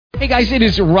Hey guys, it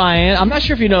is Ryan. I'm not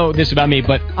sure if you know this about me,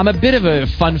 but I'm a bit of a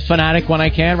fun fanatic when I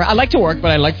can. I like to work,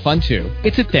 but I like fun too.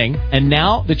 It's a thing. And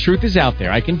now the truth is out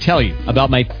there. I can tell you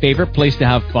about my favorite place to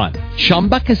have fun.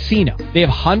 Chumba Casino. They have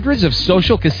hundreds of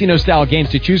social casino style games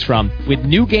to choose from with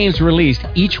new games released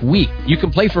each week. You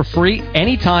can play for free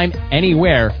anytime,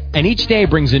 anywhere. And each day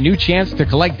brings a new chance to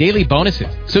collect daily bonuses.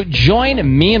 So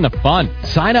join me in the fun.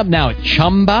 Sign up now at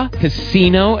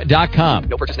ChumbaCasino.com.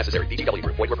 No purchase necessary. VGW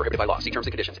Group. Void where prohibited by law. See terms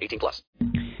and conditions. 18+.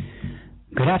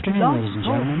 Good afternoon, ladies and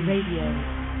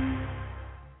gentlemen.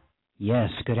 Yes,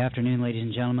 good afternoon, ladies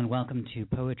and gentlemen. Welcome to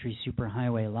Poetry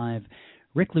Superhighway Live.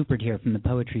 Rick Lupert here from the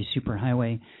Poetry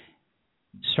Superhighway.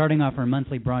 Starting off our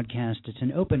monthly broadcast, it's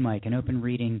an open mic, an open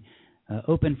reading,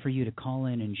 open for you to call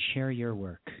in and share your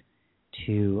work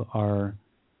to our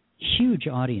huge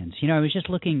audience. You know, I was just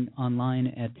looking online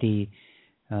at the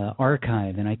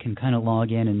archive, and I can kind of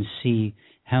log in and see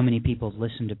how many people have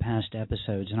listened to past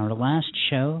episodes. And our last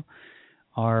show,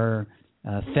 our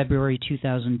February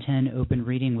 2010 open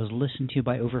reading, was listened to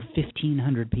by over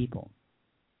 1,500 people.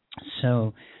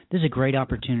 So this is a great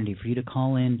opportunity for you to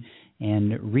call in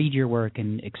and read your work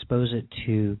and expose it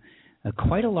to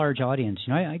quite a large audience.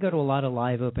 You know, I go to a lot of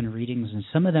live open readings, and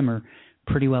some of them are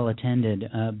pretty well attended,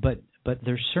 but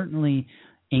there certainly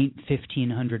ain't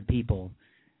 1,500 people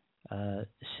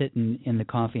sitting in the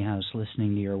coffee house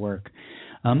listening to your work.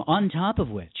 On top of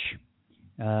which,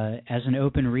 as an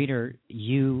open reader,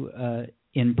 you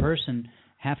in person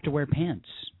have to wear pants,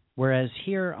 whereas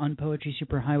here on Poetry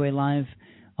Superhighway Live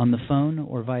on the phone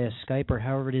or via Skype or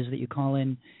however it is that you call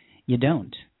in, you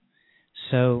don't.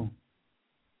 So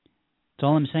that's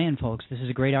all I'm saying, folks. This is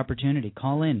a great opportunity.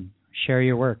 Call in, share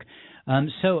your work.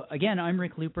 So, again, I'm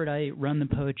Rick Lupert. I run the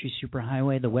Poetry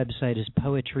Superhighway. The website is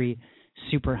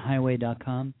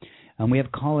poetrysuperhighway.com. We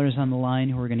have callers on the line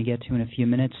who we're going to get to in a few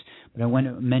minutes, but I want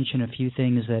to mention a few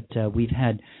things that we've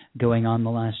had going on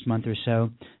the last month or so,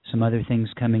 some other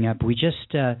things coming up. We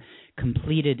just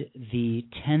completed the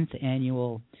 10th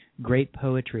annual Great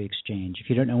Poetry Exchange. If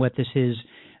you don't know what this is,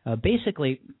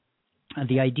 basically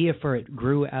the idea for it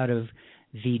grew out of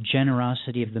the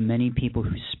generosity of the many people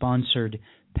who sponsored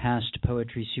past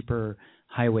Poetry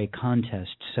Superhighway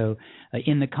contests. So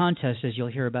in the contest, as you'll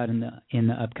hear about in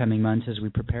the upcoming months as we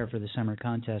prepare for the summer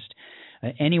contest,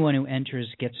 anyone who enters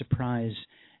gets a prize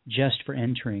just for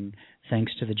entering,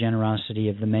 thanks to the generosity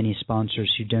of the many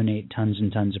sponsors who donate tons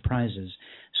and tons of prizes.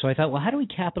 So I thought, well, how do we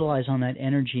capitalize on that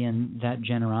energy and that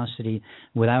generosity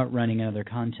without running another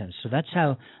contest? So that's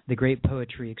how the Great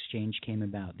Poetry Exchange came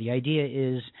about. The idea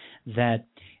is that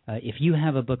if you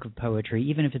have a book of poetry,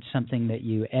 even if it's something that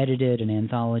you edited, an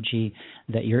anthology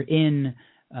that you're in,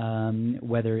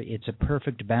 whether it's a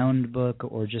perfect bound book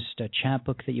or just a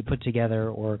chapbook that you put together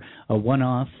or a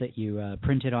one-off that you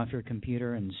printed off your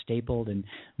computer and stapled and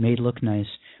made look nice,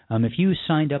 if you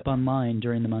signed up online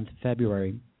during the month of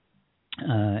February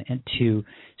and to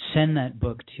send that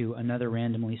book to another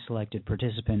randomly selected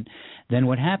participant, then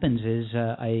what happens is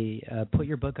I put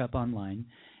your book up online,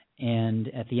 and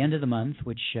at the end of the month,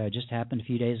 which just happened a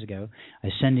few days ago,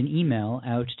 I send an email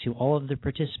out to all of the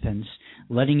participants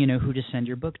letting you know who to send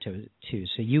your book to.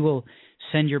 So you will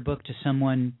send your book to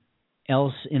someone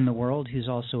else in the world who's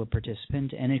also a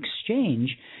participant, and in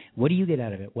exchange, what do you get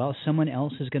out of it? Well, someone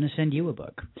else is going to send you a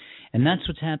book. And that's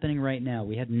what's happening right now.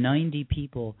 We had 90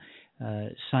 people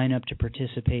sign up to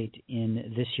participate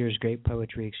in this year's Great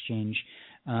Poetry Exchange,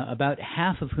 about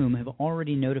half of whom have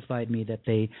already notified me that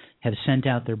they have sent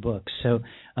out their books. So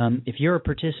if you're a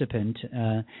participant,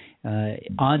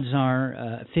 odds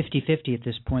are 50-50 at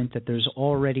this point that there's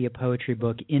already a poetry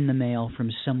book in the mail from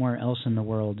somewhere else in the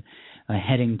world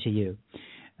heading to you.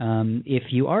 If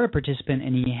you are a participant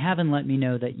and you haven't let me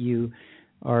know that you've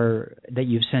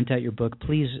sent out your book,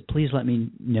 please let me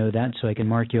know that so I can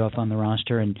mark you off on the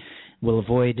roster, and we'll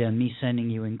avoid me sending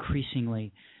you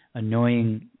increasingly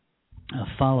annoying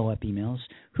follow-up emails.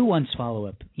 Who wants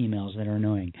follow-up emails that are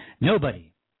annoying?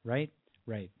 Nobody, right?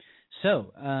 Right.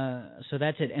 So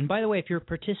that's it. And by the way, if you're a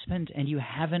participant and you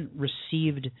haven't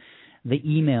received the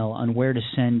email on where to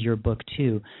send your book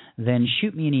to, then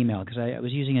shoot me an email, because I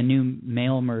was using a new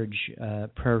mail merge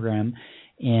program,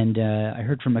 and I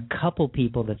heard from a couple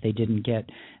people that they didn't get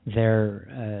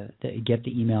the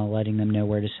email letting them know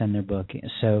where to send their book.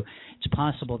 So it's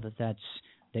possible that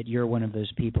you're one of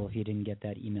those people if you didn't get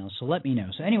that email. So let me know.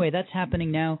 So anyway, that's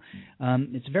happening now.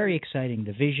 It's very exciting.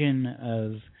 The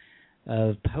vision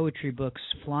of poetry books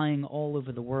flying all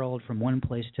over the world from one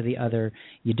place to the other.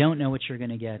 You don't know what you're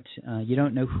going to get. You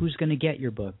don't know who's going to get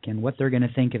your book and what they're going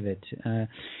to think of it.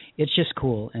 It's just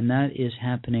cool, and that is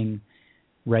happening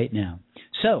right now.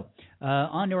 So,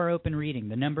 on to our open reading.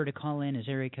 The number to call in is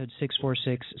area code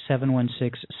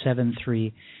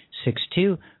 646-716-7362.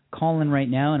 Call in right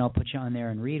now, and I'll put you on there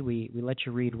and read. We let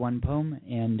you read one poem,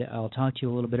 and I'll talk to you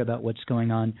a little bit about what's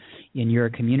going on in your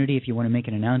community. If you want to make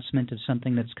an announcement of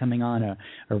something that's coming on, a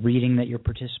reading that you're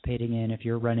participating in, if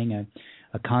you're running a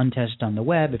contest on the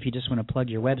web, if you just want to plug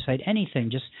your website,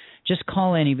 anything, just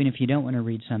call in, even if you don't want to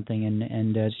read something.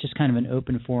 And it's just kind of an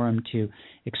open forum to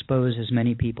expose as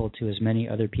many people to as many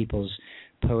other people's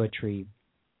poetry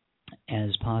as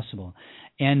possible.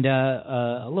 And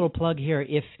a little plug here,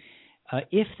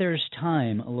 if there's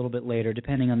time a little bit later,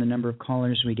 depending on the number of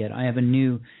callers we get, I have a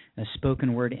new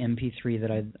spoken word MP3 that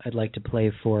I'd like to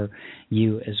play for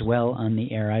you as well on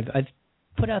the air. I've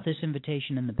put out this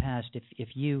invitation in the past.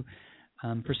 If you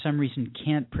for some reason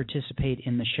can't participate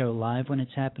in the show live when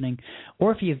it's happening,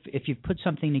 or if you've put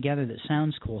something together that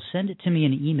sounds cool, send it to me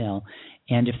in email,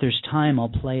 and if there's time, I'll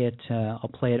play it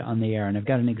on the air. And I've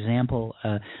got an example,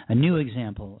 a new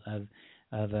example of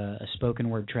a spoken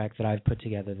word track that I've put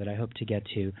together that I hope to get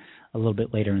to a little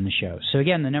bit later in the show. So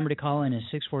again, the number to call in is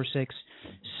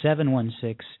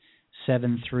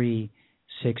 646-716-7362.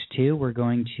 We're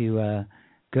going to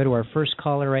go to our first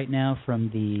caller right now from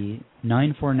the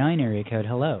 949 area code.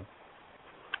 Hello.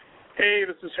 Hey,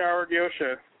 this is Howard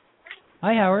Yosha.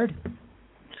 Hi, Howard.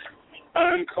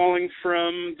 I'm calling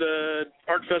from the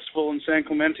art festival in San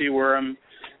Clemente, where I'm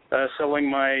selling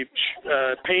my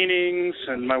paintings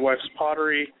and my wife's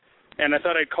pottery, and I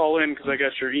thought I'd call in because I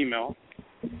got your email.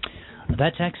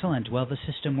 That's excellent. Well, the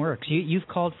system works. You've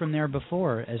called from there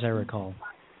before, as I recall.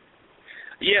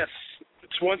 Yes.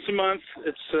 It's once a month.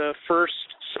 It's the first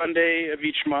Sunday of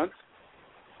each month.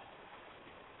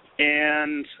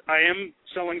 And I am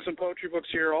selling some poetry books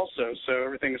here also, so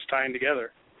everything is tying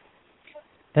together.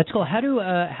 That's cool. How do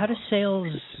sales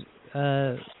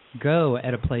go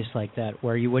at a place like that,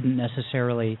 where you wouldn't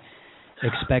necessarily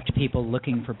expect people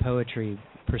looking for poetry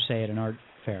per se at an art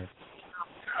fair?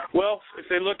 Well, if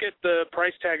they look at the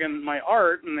price tag on my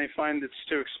art and they find it's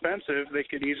too expensive, they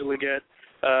could easily get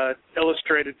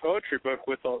illustrated poetry book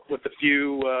with a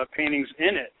few paintings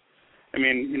in it. I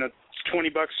mean, it's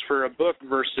 $20 for a book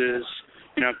versus,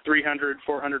 $300,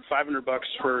 $400, $500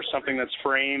 for something that's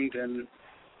framed and,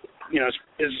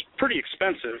 is pretty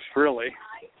expensive, really.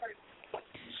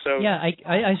 So yeah,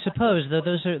 I suppose though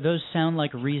those sound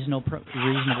like reasonable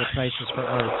prices for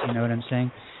art. You know what I'm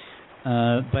saying?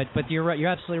 But you're right. You're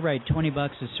absolutely right. $20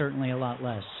 is certainly a lot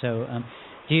less. So,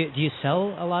 do you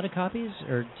sell a lot of copies,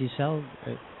 or do you sell?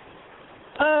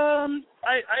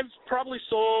 I've probably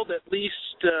sold at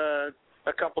least a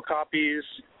couple copies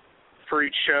for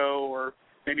each show, or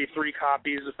maybe 3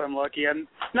 copies if I'm lucky. I'm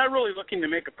not really looking to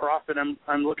make a profit.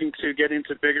 I'm looking to get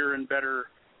into bigger and better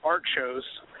art shows,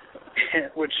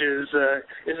 which is an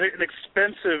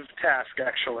expensive task,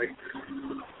 actually.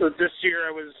 So this year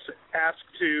I was asked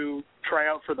to try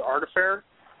out for the art affair,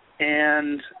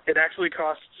 and it actually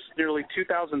costs nearly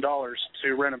 $2,000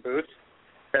 to rent a booth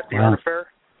at the art affair.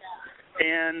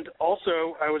 And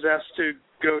also I was asked to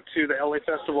go to the LA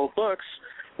Festival of Books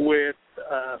with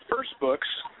First Books,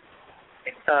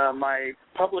 my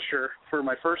publisher for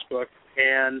my first book,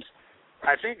 and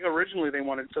I think originally they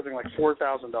wanted something like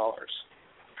 $4,000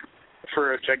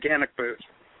 for a gigantic booth.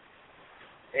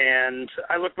 And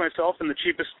I looked myself, and the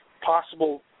cheapest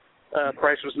possible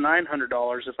price was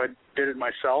 $900 if I did it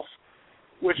myself,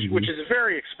 which is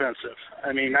very expensive.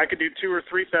 I mean, I could do 2 or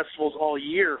 3 festivals all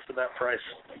year for that price.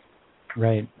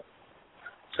 Right.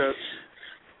 So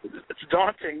it's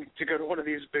daunting to go to one of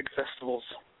these big festivals.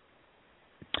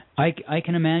 I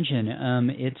can imagine.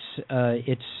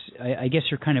 I guess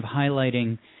you're kind of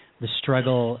highlighting the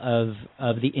struggle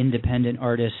of the independent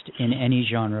artist in any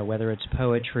genre, whether it's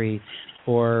poetry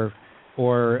or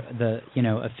the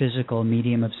a physical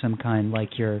medium of some kind,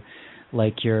 like you're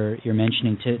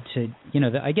mentioning.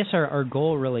 I guess our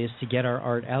goal really is to get our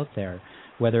art out there,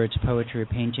 whether it's poetry or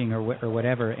painting or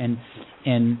whatever, and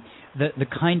the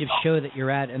kind of show that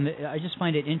you're at. And I just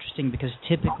find it interesting because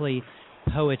typically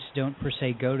poets don't per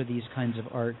se go to these kinds of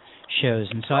art shows,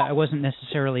 and so I wasn't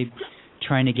necessarily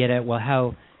trying to get at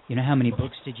how many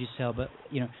books did you sell, but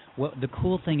what the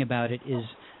cool thing about it is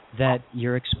that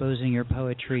you're exposing your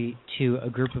poetry to a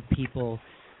group of people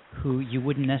who you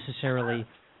wouldn't necessarily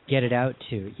get it out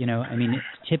to. I mean,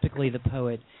 typically the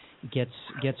poet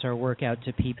gets our work out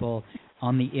to people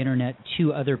on the internet,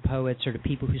 to other poets, or to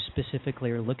people who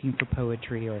specifically are looking for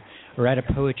poetry, or at a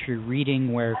poetry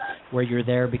reading where you're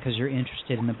there because you're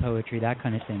interested in the poetry, that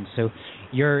kind of thing. So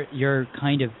you're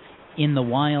kind of in the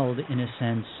wild in a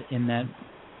sense, in that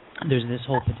there's this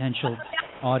whole potential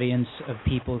audience of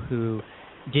people who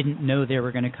didn't know they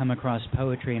were going to come across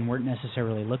poetry and weren't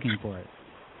necessarily looking for it.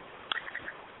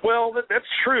 Well, that's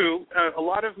true. A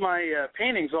lot of my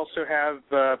paintings also have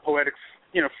poetic,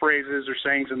 phrases or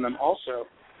sayings in them also.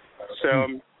 So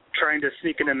I'm trying to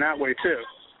sneak it in that way too.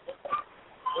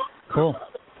 Cool.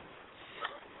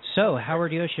 So,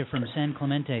 Howard Yosha from San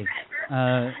Clemente,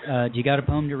 do you got a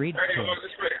poem to read to us?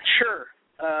 Sure.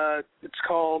 It's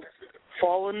called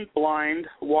Fallen Blind,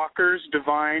 Walker's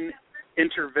Divine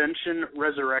Intervention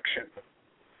Resurrection.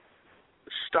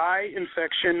 Sty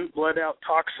infection, bled out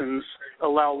toxins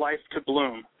allow life to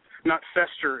bloom, not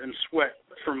fester and sweat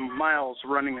from miles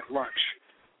running at lunch.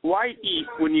 Why eat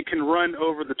when you can run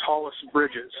over the tallest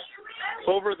bridges?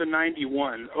 Over the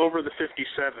 91, over the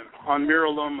 57, on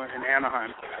Miraloma in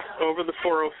Anaheim, over the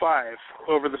 405,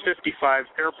 over the 55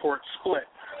 airport split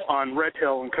on Red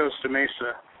Hill and Costa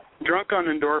Mesa. Drunk on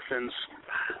endorphins,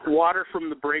 water from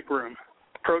the break room,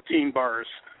 protein bars,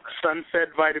 sun-fed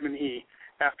vitamin E,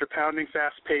 after pounding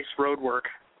fast-paced road work.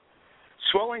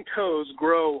 Swelling toes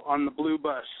grow on the blue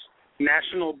bus,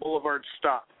 National Boulevard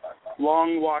stop,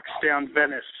 long walks down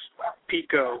Venice,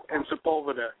 Pico, and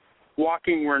Sepulveda,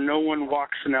 walking where no one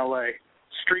walks in L.A.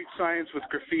 Street signs with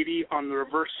graffiti on the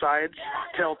reverse sides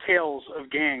tell tales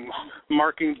of gangs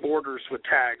marking borders with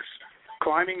tags.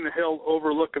 Climbing the hill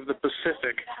overlook of the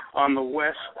Pacific on the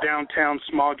west, downtown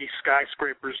smoggy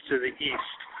skyscrapers to the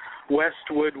east.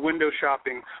 Westwood window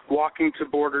shopping, walking to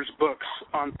Borders Books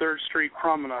on 3rd Street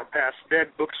Promenade past dead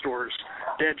bookstores,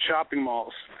 dead shopping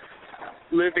malls.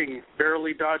 Living,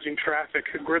 barely dodging traffic,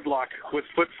 gridlock with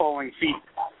foot-falling feet.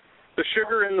 The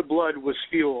sugar in the blood was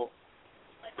fuel,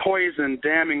 poison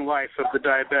damning life of the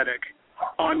diabetic.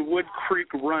 On Wood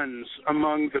Creek runs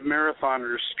among the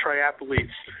marathoners,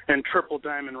 triathletes, and triple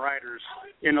diamond riders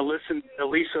in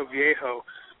Aliso Viejo,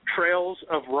 trails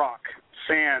of rock,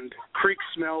 sand, creek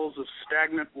smells of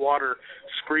stagnant water,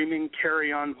 screaming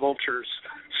carry-on vultures,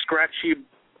 scratchy,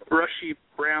 brushy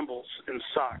brambles and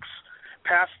socks.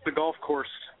 Past the golf course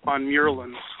on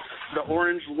Muirlands, the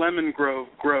orange lemon grove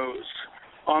grows.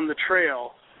 On the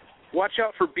trail, watch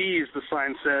out for bees, the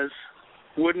sign says.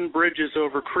 Wooden bridges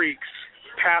over creeks,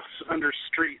 paths under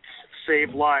streets,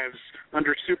 save lives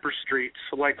under super streets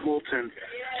like Moulton.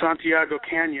 Santiago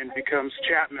Canyon becomes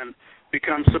Chapman,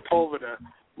 becomes Sepulveda.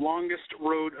 Longest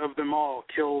road of them all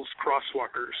kills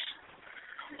crosswalkers.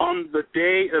 On the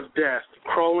day of death,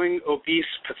 crawling, obese,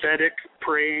 pathetic,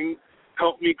 praying,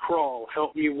 help me crawl,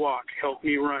 help me walk, help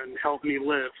me run, help me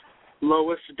live.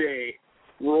 Lowest day,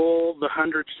 roll the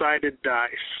 100-sided dice.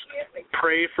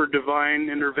 Pray for divine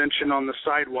intervention on the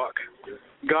sidewalk.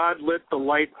 God lit the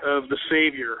light of the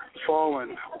Savior,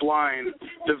 fallen, blind,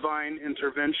 divine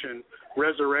intervention,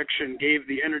 resurrection gave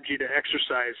the energy to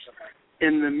exercise.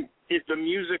 The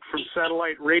music from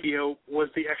satellite radio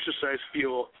was the exercise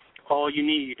fuel. All you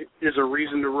need is a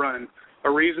reason to run,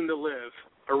 a reason to live,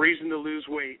 a reason to lose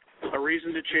weight, a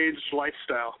reason to change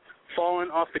lifestyle. Falling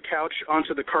off the couch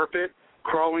onto the carpet,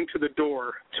 crawling to the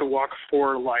door to walk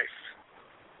for life.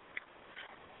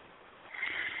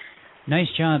 Nice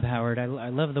job, Howard. I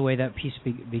love the way that piece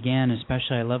began,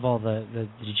 especially I love all the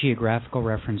geographical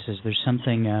references. There's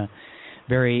something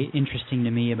very interesting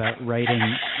to me about writing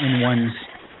in one's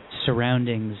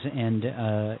surroundings, and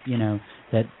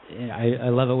that I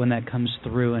love it when that comes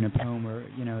through in a poem where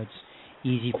it's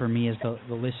easy for me as the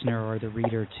listener or the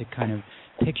reader to kind of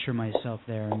picture myself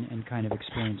there and kind of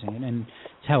experiencing it. And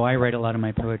it's how I write a lot of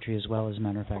my poetry as well, as a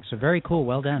matter of fact. So very cool.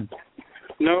 Well done.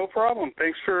 No problem.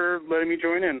 Thanks for letting me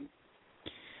join in.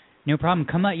 No problem.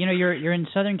 Come up. You're in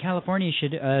Southern California. You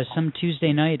should some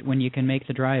Tuesday night when you can make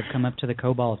the drive, come up to the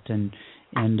Cobalt and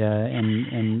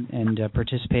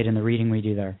participate in the reading we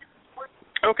do there.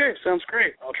 Okay, sounds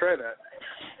great. I'll try that.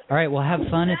 All right. Well, have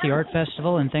fun at the art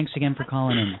festival, and thanks again for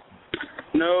calling in.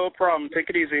 No problem. Take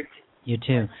it easy. You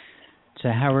too. It's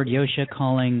Howard Yosha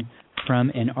calling from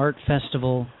an art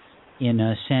festival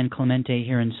in San Clemente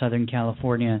here in Southern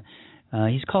California.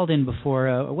 He's called in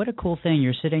before. What a cool thing.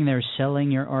 You're sitting there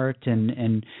selling your art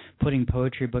and putting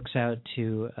poetry books out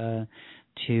to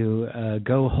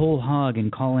go whole hog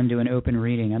and call into an open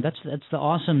reading. And that's the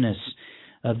awesomeness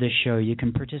of this show. You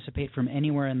can participate from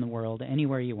anywhere in the world,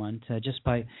 anywhere you want, just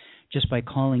by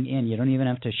calling in. You don't even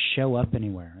have to show up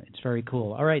anywhere. It's very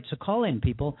cool. All right, so call in,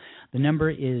 people. The number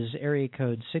is area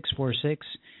code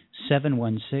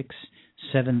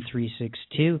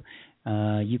 646-716-7362.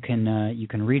 You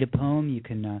can read a poem. You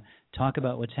can talk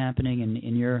about what's happening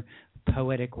in your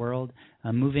poetic world.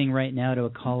 I'm moving right now to a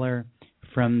caller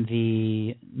from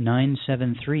the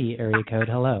 973 area code.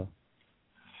 Hello.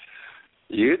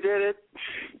 You did it.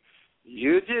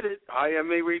 You did it. I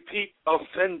am a repeat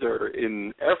offender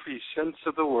in every sense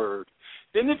of the word.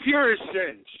 In the purest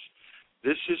sense,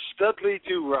 this is Studley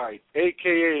Do-Right,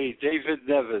 a.k.a. David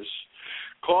Nevis,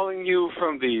 calling you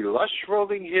from the lush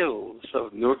rolling hills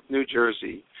of Newark, New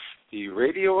Jersey, the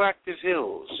radioactive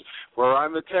hills, where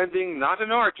I'm attending not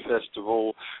an art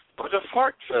festival, but a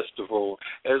fart festival,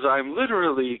 as I'm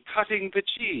literally cutting the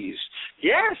cheese.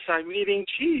 Yes, I'm eating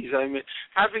cheese. I'm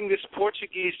having this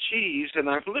Portuguese cheese, and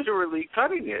I'm literally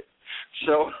cutting it.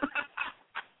 So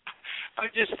I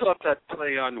just thought that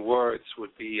play on words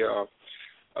would be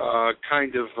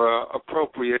kind of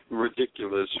appropriate and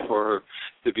ridiculous for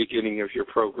the beginning of your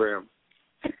program.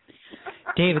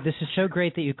 David, this is so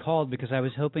great that you called because I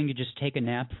was hoping to just take a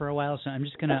nap for a while. So I'm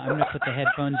gonna put the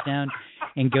headphones down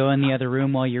and go in the other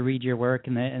room while you read your work,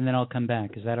 and then I'll come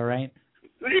back. Is that all right?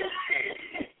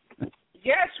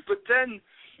 Yes, but then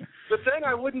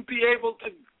I wouldn't be able to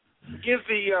give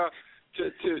the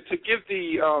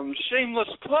shameless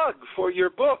plug for your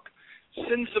book,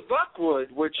 Sins of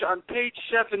Buckwood, which on page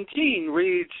 17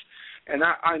 reads, and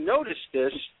I noticed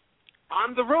this,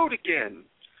 on the road again.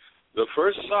 The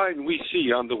first sign we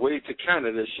see on the way to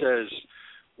Canada says,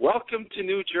 "Welcome to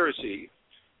New Jersey.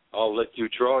 I'll let you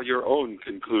draw your own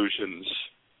conclusions."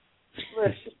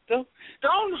 Listen,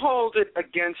 don't hold it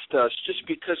against us just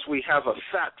because we have a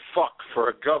fat fuck for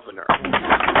a governor.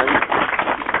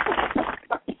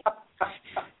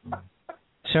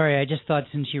 Sorry, I just thought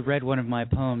since you read one of my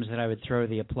poems that I would throw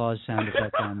the applause sound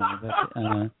effect on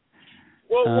there.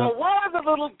 But, well, what are the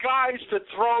little guys that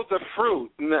throw the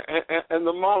fruit and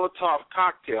the Molotov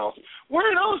cocktails?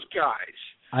 Where are those guys?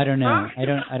 I don't know. Huh?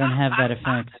 I don't have that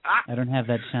effect. I don't have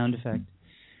that sound effect.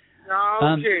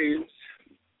 Okay.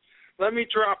 Let me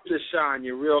drop this on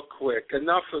you real quick.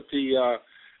 Enough of the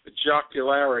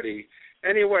jocularity.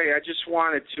 Anyway, I just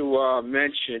wanted to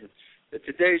mention that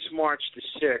today's March the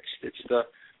 6th. It's the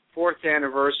 4th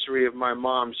anniversary of my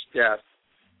mom's death.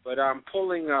 But I'm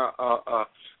pulling a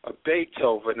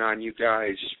Beethoven on you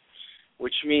guys,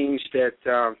 which means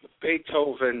that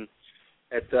Beethoven,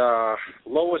 at the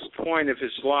lowest point of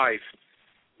his life,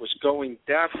 was going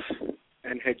deaf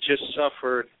and had just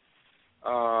suffered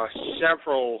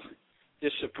several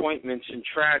disappointments and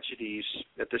tragedies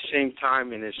at the same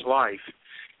time in his life.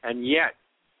 And yet,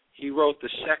 he wrote the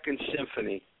Second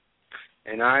Symphony.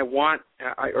 And I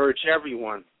urge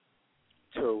everyone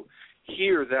to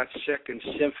hear that Second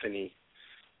Symphony.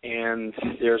 And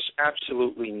there's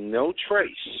absolutely no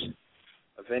trace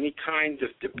of any kind of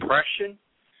depression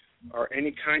or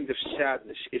any kind of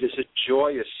sadness. It is a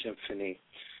joyous symphony.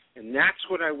 And that's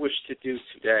what I wish to do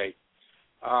today.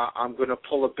 I'm going to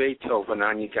pull a Beethoven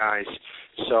on you guys.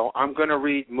 So I'm going to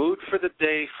read Mood for the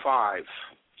Day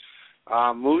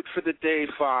 5. Mood for the Day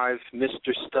 5,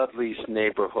 Mr. Studley's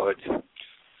Neighborhood.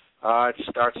 It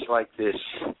starts like this.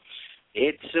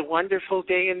 It's a wonderful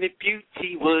day in the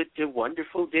beauty wood, a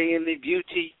wonderful day in the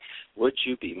beauty. Would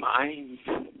you be mine?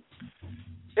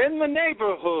 In the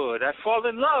neighborhood, I fall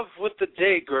in love with the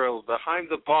day girl behind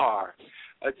the bar.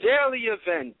 A daily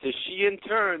event as she in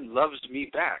turn loves me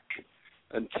back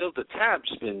until the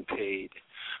tab's been paid.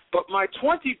 But my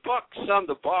 $20 on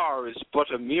the bar is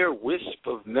but a mere wisp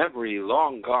of memory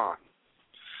long gone.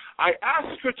 I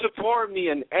ask her to pour me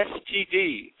an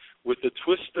STD with a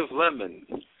twist of lemon.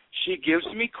 She gives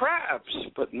me crabs,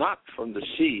 but not from the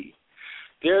sea.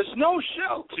 There's no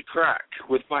shell to crack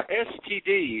with my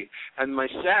STD and my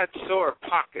sad sore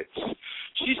pockets.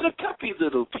 She's a peppy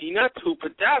little peanut who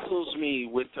bedazzles me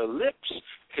with her lips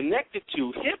connected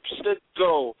to hips that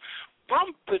go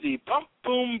bumpity bump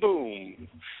boom boom.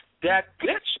 That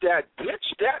bitch, that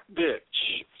bitch, that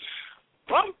bitch.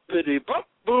 Bumpity bump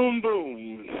boom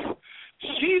boom.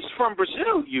 She's from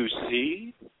Brazil, you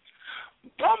see.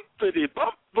 Bumpity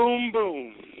bump boom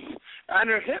boom. And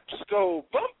her hips go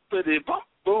bumpity bump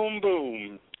boom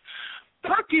boom.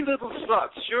 Perky little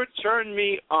sluts, sure turn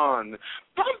me on.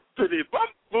 Bumpity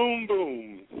bump boom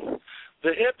boom. The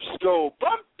hips go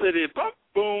bumpity bump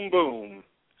boom boom.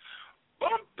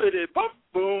 Bumpity bump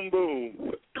boom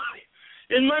boom.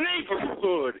 In my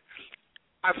neighborhood,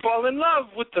 I fall in love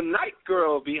with the night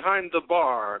girl behind the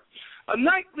bar. A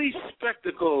nightly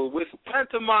spectacle with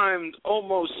pantomimed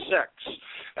almost sex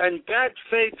and bad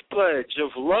faith pledge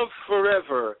of love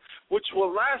forever, which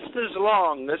will last as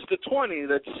long as the 20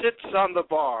 that sits on the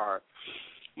bar.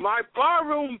 My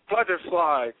barroom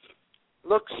butterfly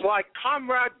looks like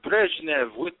Comrade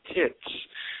Brezhnev with tits.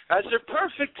 As her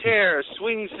perfect hair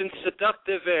swings in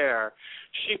seductive air,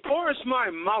 she pours my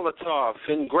Molotov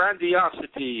in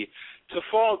grandiosity to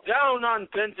fall down on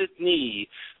bended knee,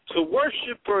 to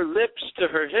worship her lips to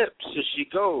her hips as she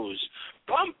goes,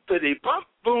 bumpity bump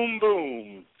boom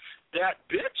boom. That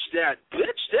bitch, that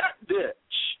bitch, that bitch.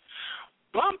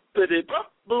 bumpity bump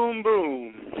boom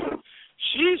boom.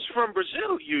 She's from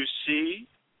Brazil, you see.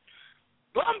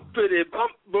 Bumpity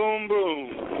bump boom boom.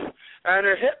 And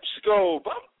her hips go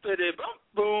bumpity bump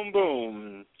boom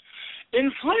boom.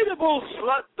 Inflatable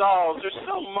slut dolls are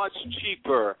so much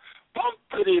cheaper.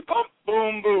 Bumpity bump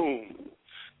boom boom.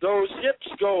 Those hips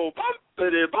go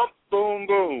bumpity bump boom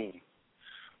boom.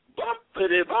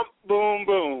 Bumpity bump boom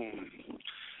boom.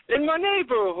 In my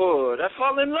neighborhood, I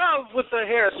fall in love with a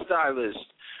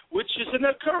hairstylist, which is an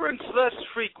occurrence less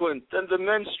frequent than the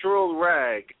menstrual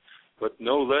rag, but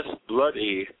no less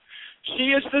bloody. She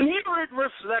is the mirrored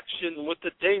reflection with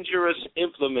the dangerous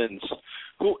implements,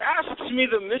 who asks me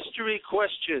the mystery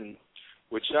question,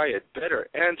 which I had better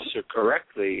answer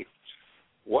correctly.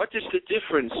 What is the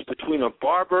difference between a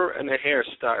barber and a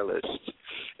hairstylist?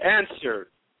 Answer.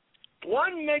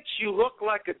 One makes you look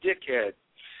like a dickhead,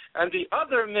 and the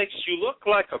other makes you look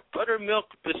like a buttermilk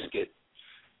biscuit.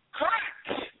 Correct!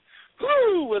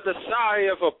 Whoo, with a sigh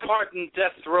of a pardoned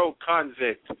death row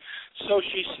convict. So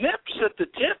she snips at the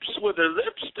tips with her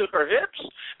lips to her hips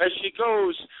as she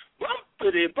goes,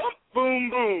 bumpity bump boom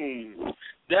boom.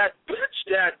 That bitch,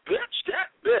 that bitch, that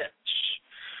bitch.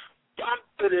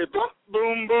 Bumpity bump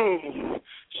boom boom.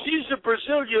 She's a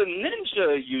Brazilian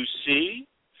ninja, you see.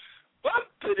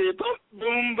 Bumpity bump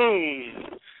boom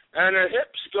boom. And her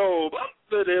hips go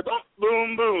bumpity bump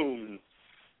boom boom.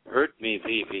 Hurt me,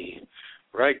 baby.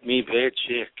 Write me bad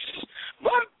chicks.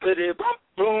 Bumpity bump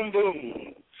boom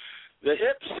boom. The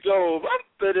hips go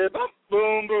bumpity bump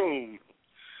boom boom.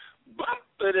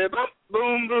 Bumpity bump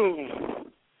boom boom.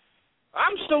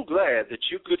 I'm so glad that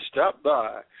you could stop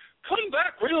by. Come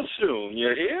back real soon,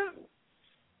 you hear?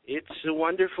 It's a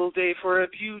wonderful day for a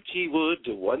beauty, would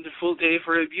a wonderful day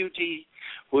for a beauty.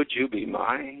 Would you be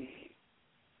mine?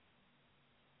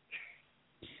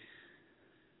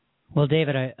 Well,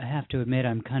 David, I have to admit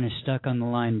I'm kind of stuck on the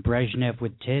line Brezhnev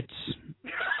with tits.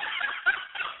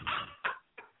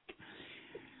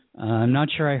 I'm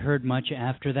not sure I heard much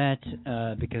after that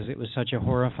because it was such a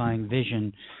horrifying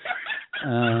vision.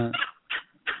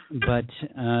 But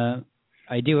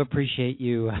I do appreciate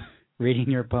you reading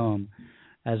your poem,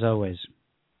 as always.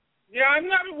 Yeah, I'm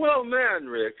not a well man,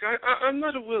 Rick. I'm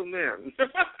not a well man.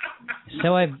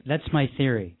 That's my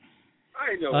theory.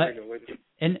 I know.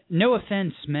 And no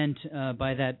offense meant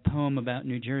by that poem about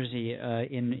New Jersey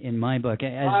in my book.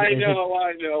 I know.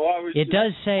 It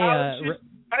does say...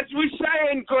 as we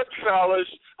say in Goodfellas,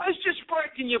 I was just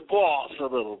breaking your balls a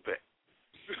little bit.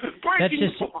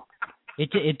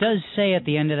 It does say at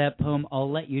the end of that poem,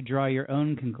 "I'll let you draw your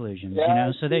own conclusions." Yes, you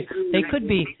know, so they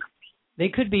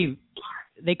could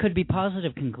be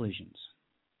positive conclusions.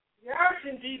 Yes,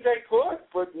 indeed they could.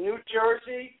 But New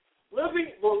Jersey,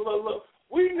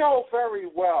 we know very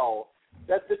well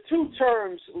that the two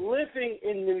terms "living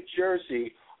in New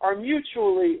Jersey" are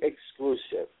mutually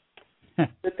exclusive.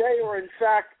 That they are in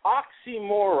fact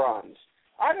oxymorons.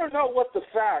 I don't know what the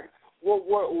fact.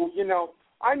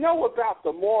 I know about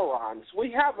the morons. We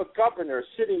have a governor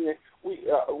sitting.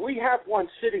 We have one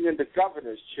sitting in the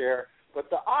governor's chair, but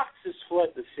the ox has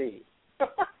fled the scene.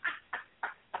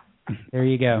 There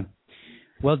you go.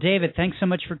 Well, David, thanks so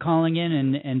much for calling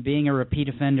in and being a repeat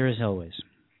offender as always.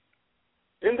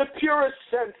 In the purest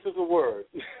sense of the word.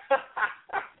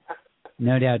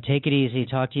 No doubt. Take it easy.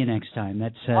 Talk to you next time.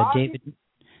 That's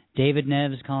David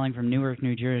Neves calling from Newark,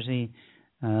 New Jersey.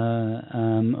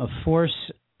 A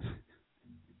force.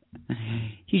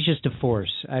 He's just a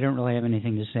force. I don't really have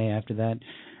anything to say after that.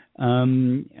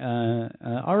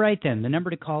 All right, then. The number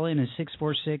to call in is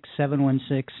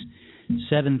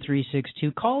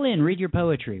 646-716-7362. Call in. Read your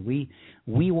poetry. We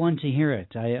want to hear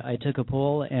it. I took a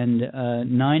poll, and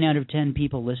 9 out of 10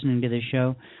 people listening to this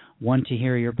show want to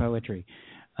hear your poetry.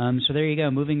 So there you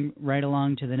go. Moving right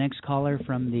along to the next caller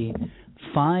from the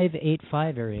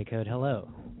 585 area code. Hello.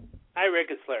 Hi,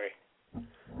 Rick. It's Larry.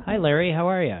 Hi, Larry. How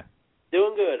are you?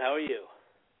 Doing good. How are you?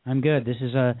 I'm good. This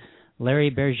is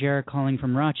Larry Berger calling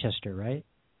from Rochester, right?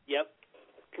 Yep.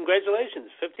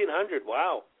 Congratulations, 1,500.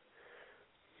 Wow.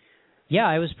 Yeah,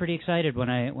 I was pretty excited when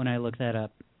I looked that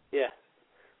up. Yeah.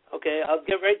 Okay, I'll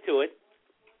get right to it.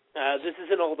 This is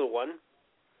an older one.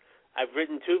 I've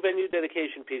written 2 venue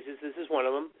dedication pieces. This is one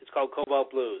of them. It's called Cobalt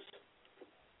Blues.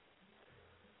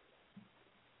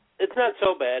 It's not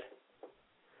so bad.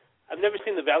 I've never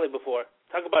seen the Valley before.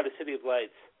 Talk about a city of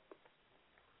lights.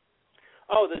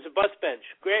 Oh, there's a bus bench.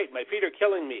 Great. My feet are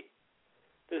killing me.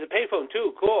 There's a payphone,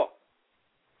 too. Cool.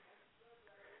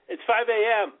 It's 5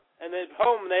 a.m., and at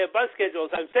home they have bus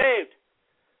schedules. I'm saved.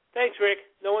 Thanks, Rick.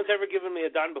 No one's ever given me a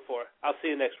dime before. I'll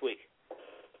see you next week.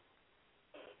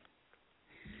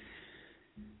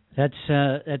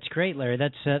 That's great, Larry.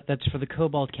 That's for the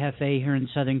Cobalt Cafe here in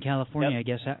Southern California. Yep. I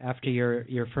guess after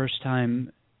your first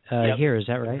time Yep. here, is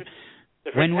that right?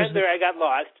 The first time there, I got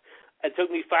lost. It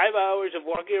took me 5 hours of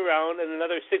walking around and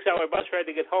another 6-hour bus ride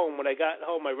to get home. When I got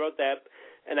home, I wrote that,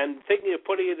 and I'm thinking of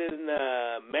putting it in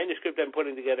a manuscript I'm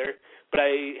putting together. But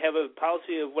I have a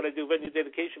policy of when I do venue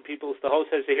dedication people, the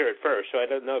host has to hear it first, so I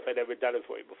don't know if I'd ever done it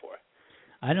for you before.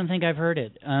 I don't think I've heard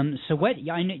it. So what?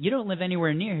 I know, you don't live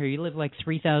anywhere near here. You live like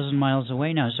 3,000 miles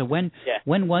away now. So when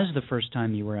was the first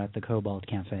time you were at the Cobalt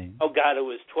Cafe? Oh, God, it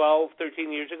was 12,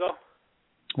 13 years ago.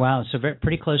 Wow, so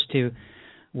pretty close to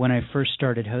when I first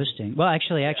started hosting. Well,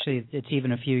 actually, it's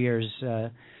even a few years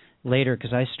later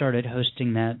because I started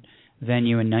hosting that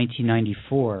venue in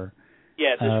 1994.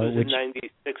 Yeah, this was in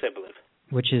 96, I believe.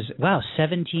 Which is,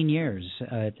 17 years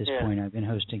at this point I've been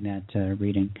hosting that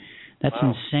reading. That's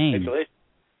insane.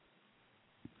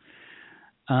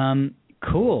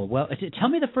 Cool. Well, tell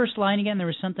me the first line again. There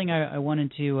was something I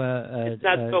wanted to... it's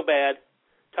not so bad.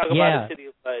 Talk about a city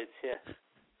of lights,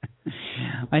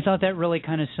 I thought that really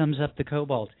kind of sums up the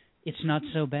Cobalt. It's not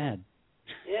so bad.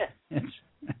 Yeah.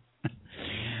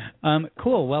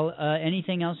 Cool. Well,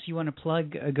 anything else you want to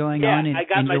plug going on in I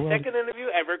got my your world? second interview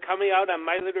ever coming out on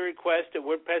My Literary Quest at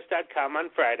WordPress.com on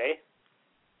Friday.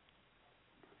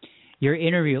 Your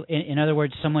interview, in other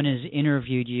words, someone has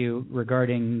interviewed you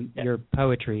regarding your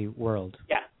poetry world.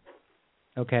 Yeah.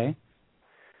 Okay.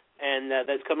 And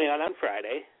that's coming out on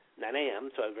Friday, 9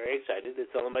 a.m., so I'm very excited.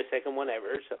 It's only my second one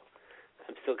ever, so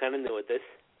I'm still kind of new at this.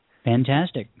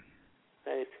 Fantastic.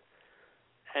 Thanks.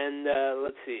 And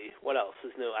let's see, what else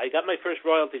is new? I got my first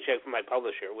royalty check from my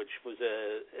publisher, which was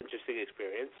an interesting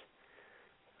experience.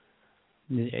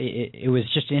 It was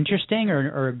just interesting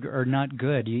or not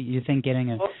good? You think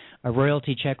getting a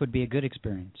royalty check would be a good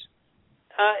experience?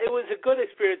 It was a good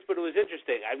experience, but it was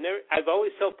interesting. I've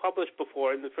always self-published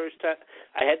before, and the first time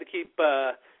I had to keep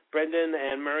Brendan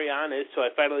and Murray honest, so I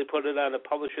finally put it on a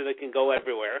publisher that can go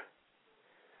everywhere.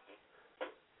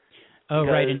 Oh,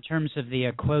 right. In terms of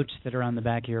the quotes that are on the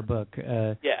back of your book,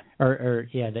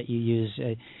 that you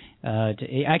use.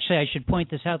 Actually, I should point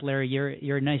this out, Larry.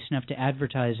 You're nice enough to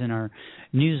advertise in our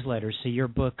newsletter. So your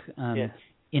book,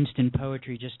 Instant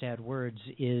Poetry, Just Add Words,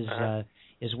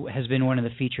 has been one of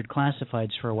the featured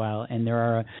classifieds for a while, and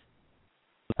there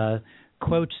are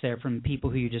quotes there from people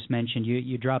who you just mentioned.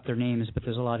 You dropped their names, but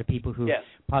there's a lot of people who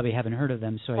probably haven't heard of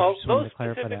them. So I just wanted to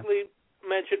clarify that.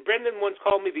 Mentioned, Brendan once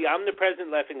called me the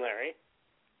omnipresent Laughing Larry.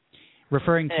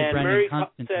 Referring to and Brendan Murray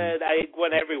Constantine. said I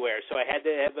went everywhere, so I had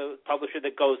to have a publisher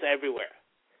that goes everywhere.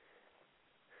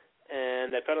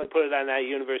 And I finally put it on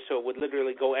iUniverse so it would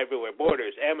literally go everywhere.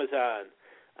 Borders, Amazon,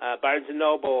 Barnes &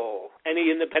 Noble, any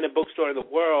independent bookstore in the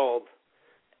world,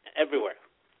 everywhere.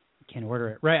 Can order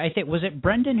it. Right, I think, was it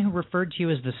Brendan who referred to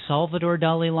you as the Salvador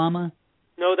Dalai Lama?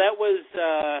 No, that was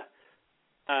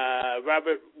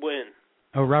Robert Wynn.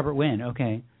 Oh, Robert Wynn.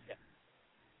 Okay. Yeah.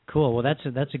 Cool. Well, that's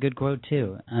a good quote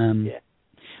too.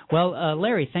 Well,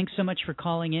 Larry, thanks so much for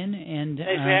calling in, and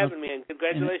thanks for having me, and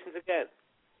congratulations again.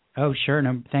 Oh, sure.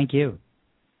 No, thank you.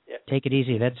 Yeah. Take it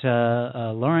easy. That's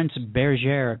Lawrence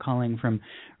Berger calling from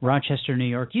Rochester, New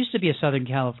York. Used to be a Southern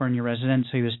California resident,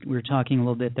 so we were talking a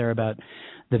little bit there about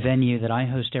the venue that I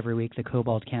host every week, the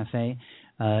Cobalt Cafe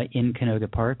in Canoga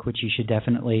Park, which you should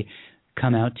definitely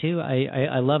come out to.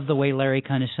 I love the way Larry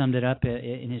kind of summed it up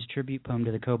in his tribute poem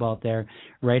to the Cobalt there,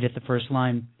 right at the first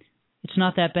line. It's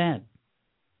not that bad.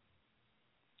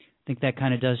 I think that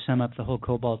kind of does sum up the whole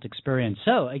Cobalt experience.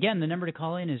 So, again, the number to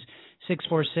call in is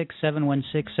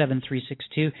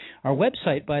 646-716-7362. Our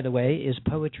website, by the way, is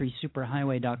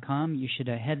poetrysuperhighway.com. You should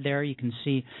head there. You can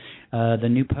see the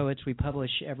new poets we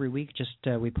publish every week.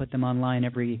 We put them online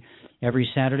every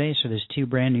Saturday, so there's 2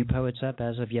 brand new poets up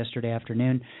as of yesterday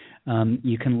afternoon.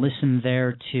 You can listen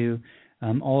there to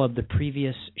all of the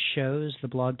previous shows. The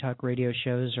Blog Talk Radio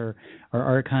shows are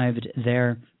archived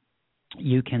there.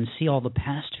 You can see all the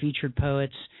past featured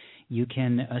poets. You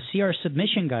can see our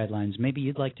submission guidelines. Maybe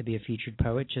you'd like to be a featured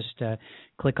poet. Just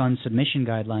click on submission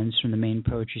guidelines from the main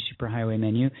Poetry Superhighway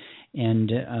menu,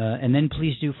 and then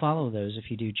please do follow those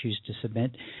if you do choose to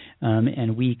submit.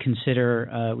 And we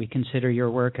consider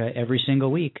your work every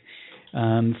single week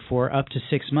for up to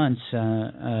 6 months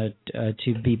to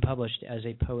be published as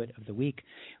a Poet of the Week.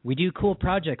 We do cool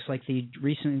projects like the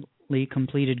recently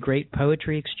completed Great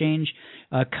Poetry Exchange.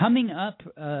 Coming up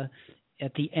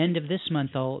at the end of this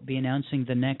month, I'll be announcing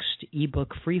the next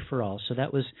ebook free-for-all. So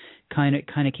that was kind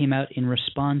of came out in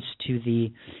response to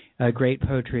the Great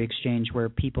Poetry Exchange, where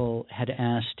people had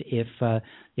asked if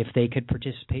they could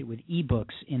participate with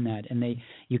ebooks in that, and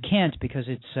you can't, because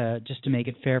it's just to make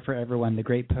it fair for everyone. The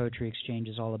Great Poetry Exchange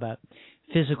is all about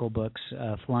physical books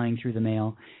flying through the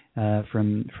mail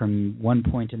from one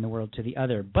point in the world to the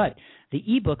other. But the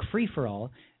ebook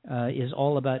free-for-all is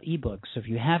all about ebooks. So if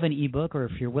you have an ebook or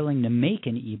if you're willing to make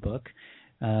an ebook,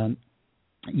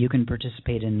 you can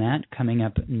participate in that coming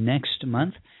up next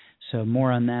month. So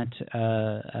more on that,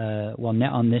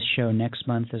 on this show next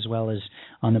month, as well as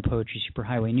on the Poetry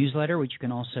Superhighway newsletter, which you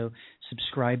can also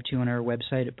subscribe to on our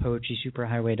website at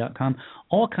poetrysuperhighway.com.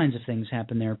 All kinds of things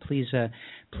happen there. Please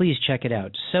check it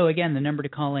out. So again, the number to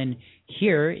call in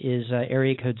here is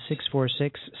area code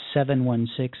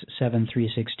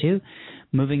 646-716-7362.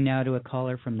 Moving now to a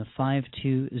caller from the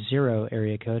 520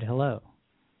 area code. Hello.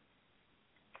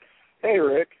 Hey,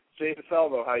 Rick. Jay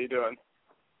DeSalvo. How you doing?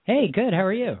 Hey, good. How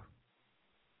are you?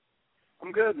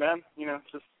 I'm good, man.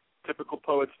 Just typical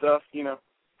poet stuff,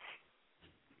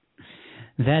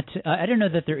 That I don't know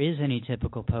that there is any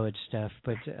typical poet stuff,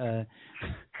 but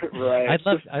right. I'd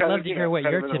love to hear what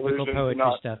your typical poetry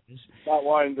stuff is. Not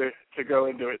wanting to go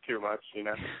into it too much,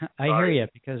 I hear you,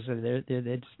 because there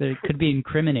could be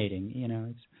incriminating,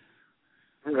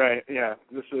 Right. Yeah.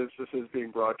 This is being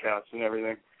broadcast and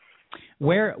everything.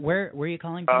 Where are you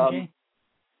calling from, Jay?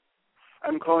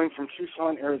 I'm calling from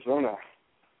Tucson, Arizona.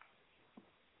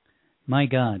 My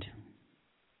God.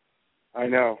 I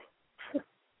know.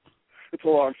 It's a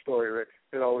long story, Rick.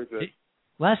 It always is.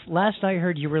 Last I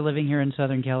heard, you were living here in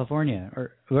Southern California,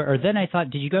 or then I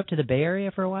thought, did you go up to the Bay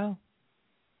Area for a while?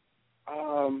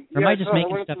 Or am I just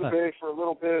making stuff up? I went to the Bay for a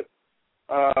little bit.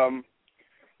 I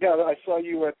saw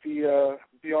you at the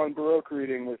Beyond Baroque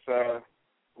reading with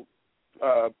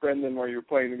Brendan, where you were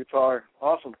playing the guitar.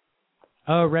 Awesome.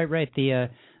 Oh, right. The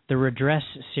Redress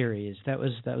series. That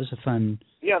was a fun.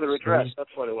 Yeah, the Redress. Series.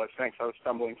 That's what it was. Thanks. I was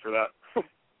stumbling for that.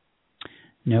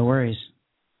 No worries.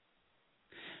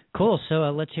 Cool. So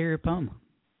let's hear your poem.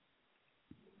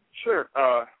 Sure.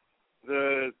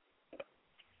 The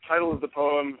title of the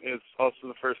poem is also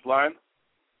the first line.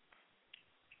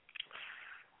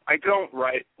 I don't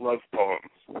write love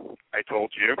poems, I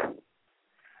told you.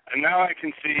 And now I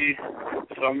can see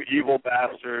some evil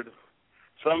bastard,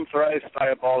 some thrice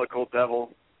diabolical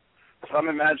devil, some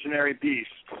imaginary beast,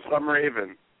 some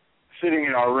raven, sitting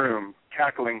in our room,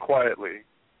 cackling quietly,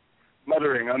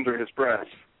 muttering under his breath,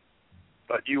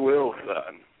 "But you will,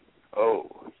 son.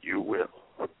 Oh, you will."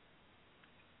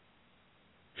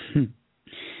 That's the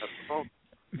poem.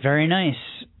 Very nice.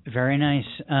 Very nice.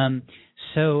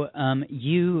 So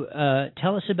you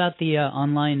tell us about the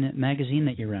online magazine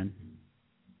that you run.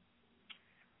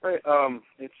 Right.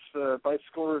 It's a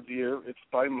Bicycle Review. It's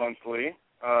bi-monthly.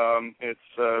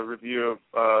 It's a review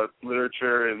of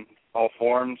literature in all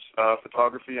forms,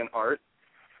 photography and art.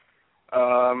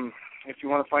 If you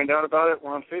want to find out about it,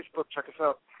 we're on Facebook. Check us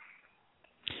out.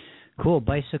 Cool.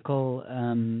 Bicycle,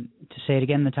 to say it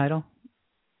again, the title?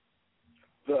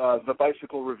 The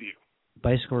Bicycle Review.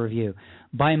 Bicycle Review.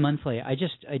 Bi-monthly.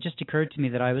 It just occurred to me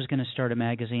that I was going to start a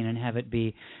magazine and have it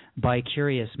be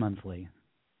Bi-Curious Monthly.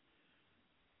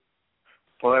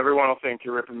 Well, everyone will think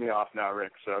you're ripping me off now,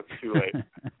 Rick, so it's too late.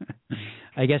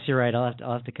 I guess you're right. I'll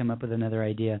have to come up with another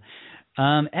idea.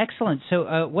 Excellent.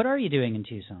 So what are you doing in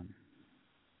Tucson?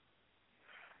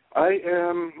 I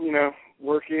am,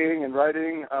 working and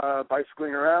writing,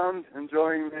 bicycling around,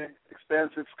 enjoying the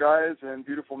expansive skies and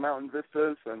beautiful mountain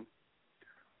vistas, and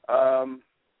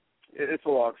it's a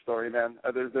long story, man.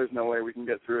 There's no way we can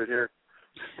get through it here.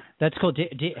 That's cool.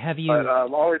 Have you? But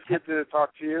always good to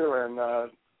talk to you, and I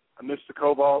miss the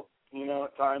Cobalt,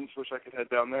 at times. Wish I could head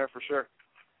down there for sure.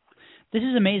 This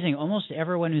is amazing. Almost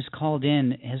everyone who's called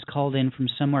in has called in from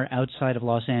somewhere outside of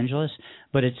Los Angeles,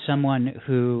 but it's someone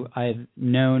who I've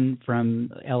known from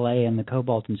L.A. and the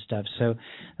Cobalt and stuff. So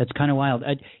that's kind of wild.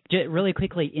 Really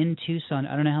quickly, in Tucson,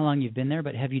 I don't know how long you've been there,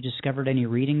 but have you discovered any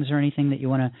readings or anything that you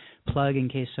want to plug in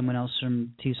case someone else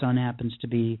from Tucson happens to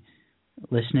be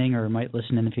listening or might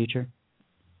listen in the future?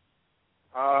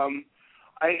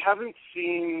 I haven't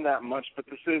seen that much, but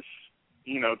this is,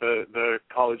 the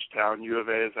college town. U of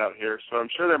A is out here, so I'm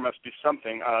sure there must be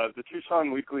something. The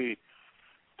Tucson Weekly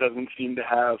doesn't seem to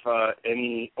have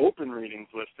any open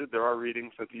readings listed. There are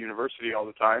readings at the university all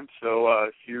the time, so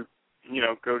if you,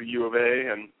 go to U of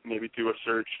A and maybe do a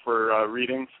search for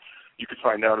readings, you could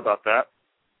find out about that.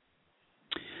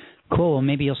 Cool. Well,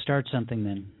 maybe you'll start something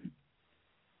then.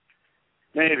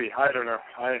 Maybe. I don't know.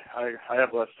 I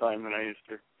have less time than I used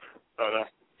to. But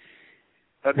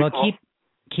that'd be cool.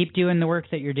 Keep doing the work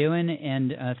that you're doing,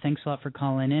 and thanks a lot for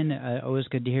calling in. Always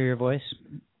good to hear your voice.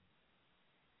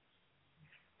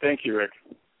 Thank you, Rick.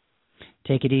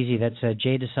 Take it easy. That's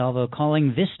Jay DeSalvo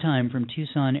calling this time from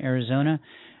Tucson, Arizona.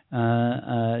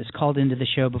 has called into the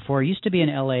show before. Used to be an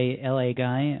LA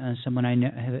guy, someone I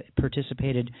have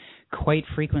participated quite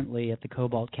frequently at the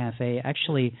Cobalt Cafe,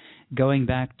 actually going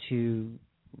back to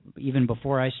even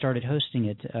before I started hosting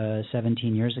it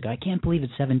 17 years ago. I can't believe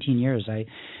it's 17 years.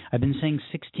 I've been saying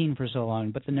 16 for so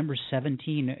long, but the number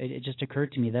 17, it just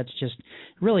occurred to me that's just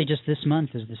really just this month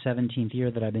is the 17th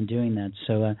year that I've been doing that.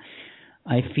 So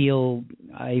I feel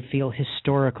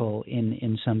historical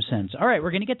in some sense. All right,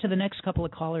 we're going to get to the next couple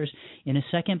of callers in a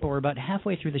second, but we're about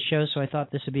halfway through the show, so I thought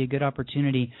this would be a good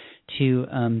opportunity to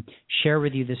share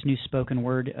with you this new spoken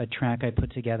word track I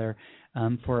put together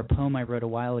for a poem I wrote a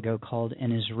while ago called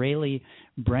An Israeli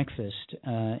Breakfast,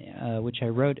 which I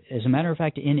wrote, as a matter of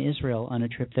fact, in Israel on a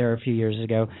trip there a few years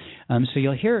ago. So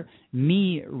you'll hear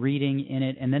me reading in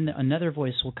it, and then another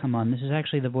voice will come on. This is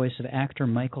actually the voice of actor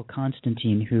Michael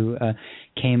Constantine, who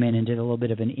came in and did a little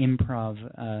bit of an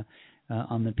improv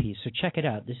on the piece. So check it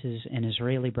out. This is An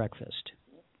Israeli Breakfast.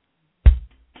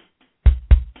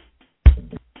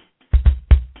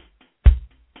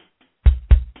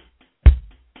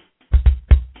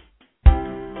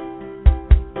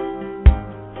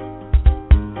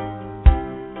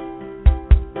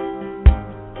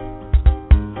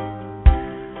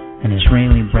 An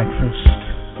Israeli breakfast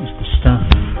is the stuff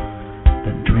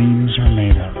that dreams are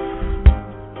made of,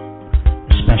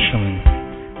 especially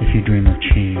if you dream of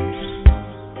cheese.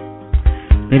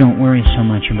 They don't worry so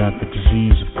much about the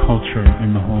disease of culture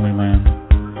in the Holy Land.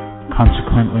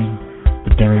 Consequently,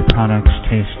 the dairy products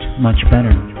taste much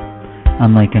better,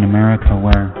 unlike in America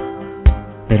where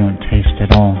they don't taste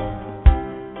at all.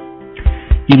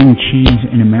 Eating cheese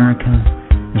in America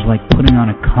is like putting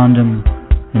on a condom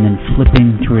and then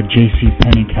flipping through a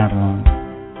JCPenney catalog.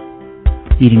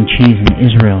 Eating cheese in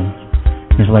Israel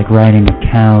is like riding a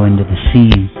cow into the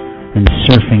sea and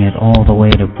surfing it all the way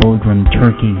to Bodrum,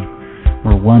 Turkey,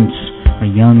 where once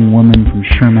a young woman from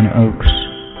Sherman Oaks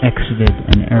exited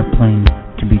an airplane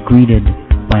to be greeted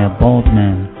by a bald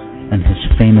man and his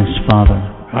famous father.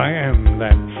 I am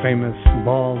that famous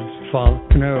bald father.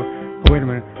 No, wait a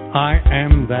minute. I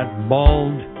am that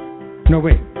bald. No,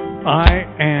 wait. I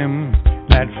am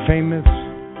that famous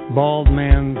bald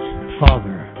man's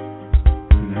father.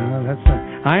 No, that's not.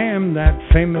 I am that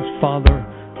famous father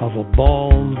of a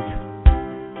bald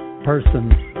person.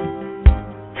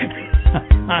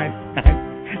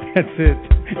 That's it.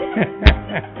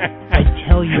 I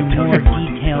tell you more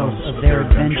details of their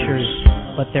adventures,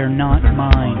 but they're not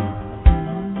mine.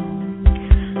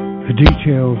 The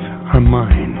details are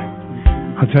mine.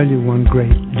 I'll tell you one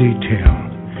great detail.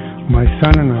 My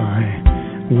son and I,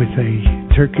 with a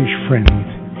Turkish friend,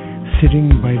 sitting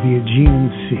by the Aegean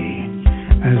Sea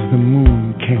as the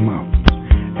moon came up.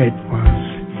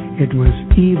 It was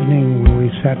evening when we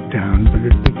sat down, but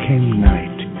it became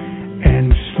night,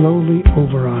 and slowly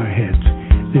over our heads,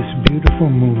 this beautiful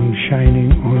moon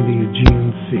shining on the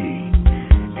Aegean Sea,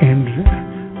 and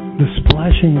the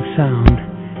splashing sound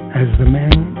as the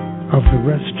man of the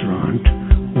restaurant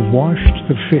washed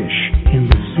the fish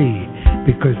in the sea,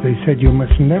 because they said you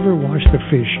must never wash the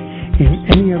fish in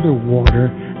any other water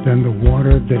than the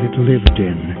water that it lived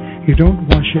in. You don't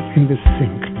wash it in the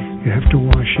sink. You have to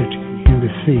wash it in the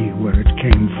sea where it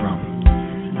came from.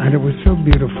 And it was so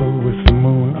beautiful with the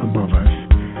moon above us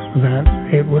that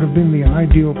it would have been the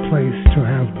ideal place to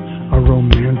have a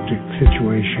romantic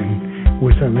situation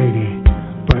with a lady.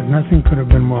 But nothing could have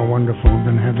been more wonderful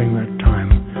than having that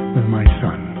time with my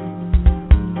son.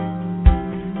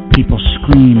 People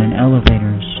scream in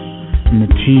elevators, and the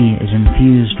tea is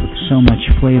infused with so much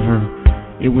flavor,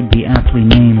 it would be aptly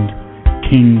named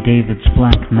King David's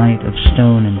Black Knight of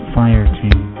Stone and Fire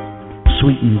Tea,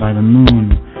 sweetened by the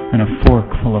moon and a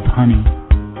fork full of honey.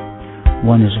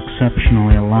 One is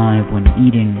exceptionally alive when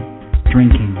eating,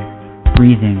 drinking,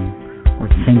 breathing, or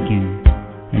thinking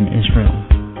in Israel.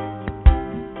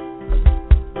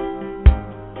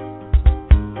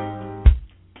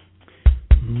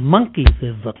 Monkeys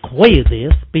is the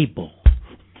craziest people.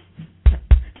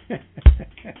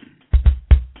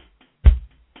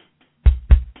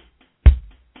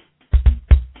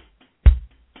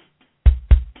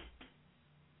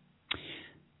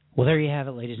 Well, there you have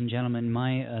it, ladies and gentlemen.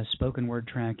 My spoken word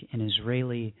track, An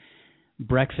Israeli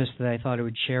Breakfast, that I thought I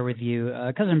would share with you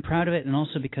because I'm proud of it, and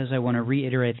also because I want to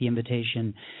reiterate the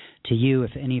invitation to you.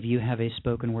 If any of you have a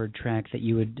spoken word track that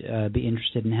you would be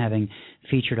interested in having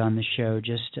featured on the show,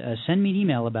 just send me an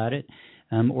email about it,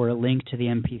 or a link to the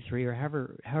MP3, or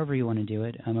however you want to do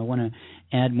it. I want to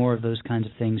add more of those kinds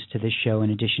of things to this show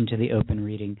in addition to the open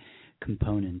reading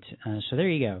component. So there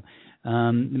you go.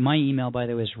 My email, by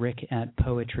the way, is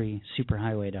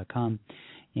rick@poetrysuperhighway.com.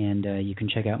 And you can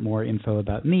check out more info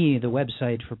about me, the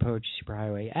website for Poetry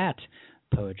Superhighway at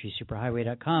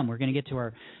poetrysuperhighway.com. We're going to get to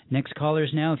our next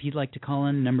callers now. If you'd like to call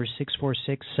in, number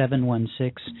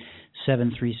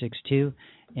 646-716-7362.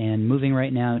 And moving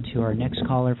right now to our next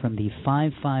caller from the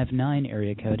 559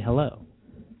 area code. Hello.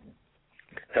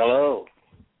 Hello.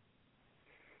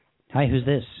 Hi, who's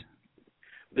this?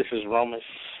 This is Romus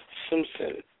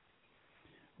Simpson.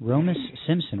 Romus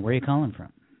Simpson. Where are you calling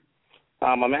from?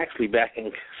 I'm actually back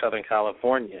in Southern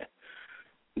California,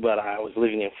 but I was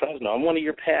living in Fresno. I'm one of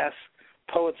your past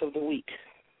Poets of the Week.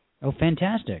 Oh,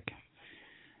 fantastic.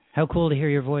 How cool to hear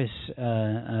your voice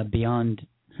beyond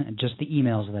just the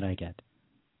emails that I get.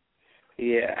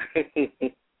 Yeah.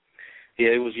 Yeah,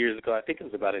 it was years ago. I think it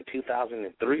was about in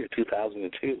 2003 or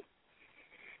 2002.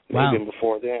 Wow. Maybe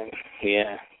before then.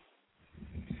 Yeah.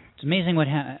 It's amazing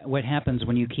what happens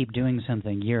when you keep doing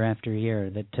something year after year,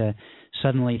 that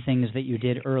suddenly things that you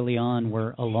did early on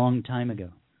were a long time ago.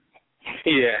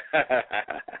 Yeah.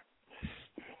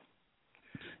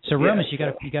 So, Romus, you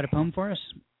got a poem for us?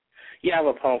 Yeah, I have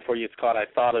a poem for you. It's called I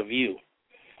Thought of You.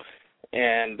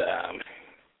 And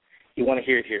you want to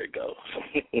hear it? Here it goes.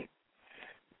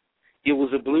 It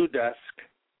was a blue dusk,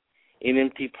 an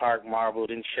empty park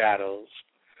marbled in shadows,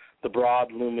 the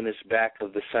broad luminous back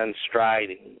of the sun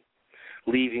striding,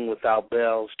 leaving without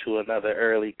bells to another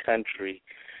early country,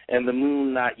 and the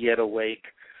moon not yet awake,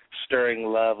 stirring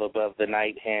love above the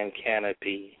night hand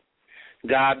canopy.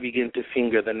 God began to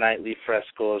finger the nightly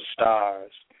fresco of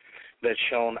stars that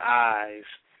shone eyes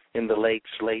in the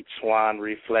lake's late swan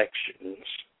reflections.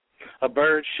 A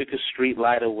bird shook a street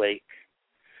light awake.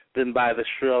 Then by the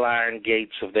shrill iron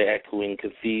gates of the echoing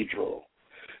cathedral,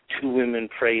 two women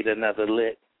prayed another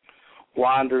lit,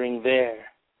 wandering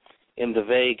there in the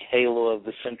vague halo of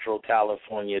the central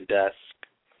California dusk.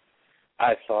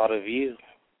 I thought of you.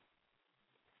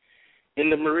 In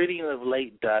the meridian of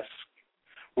late dusk,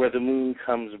 where the moon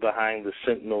comes behind the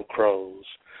sentinel crows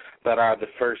that are the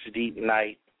first deep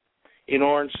night, an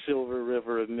orange-silver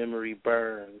river of memory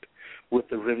burned with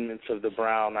the remnants of the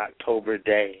brown October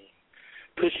day,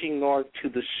 pushing north to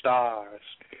the stars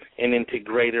and into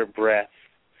greater breath.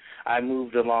 I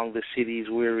moved along the city's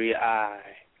weary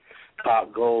eye,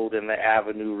 caught gold in the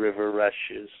avenue river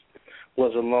rushes,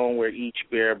 was alone where each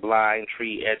bare blind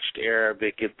tree etched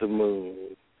Arabic at the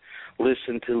moon,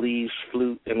 listened to leaves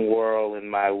flute and whirl in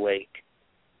my wake,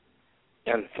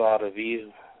 and thought of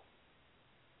you.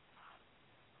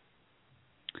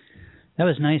 That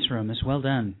was nice, Romus. Well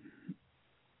done.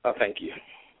 Oh, thank you.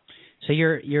 So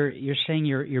you're saying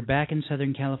you're back in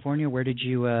Southern California. Where did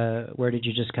you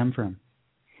just come from?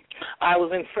 I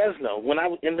was in Fresno when I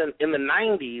was in the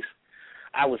 90s.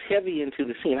 I was heavy into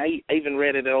the scene. I even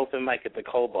read it at open mic at the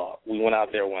Cobalt. We went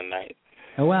out there one night.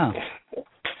 Oh wow!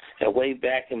 And way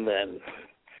back in the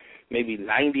maybe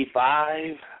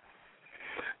 95,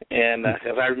 and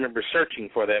because I remember searching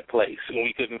for that place and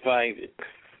we couldn't find it,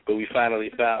 but we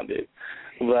finally found it.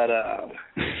 But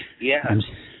yeah.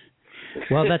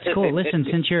 Well, that's cool. Listen,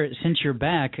 since you're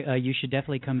back, you should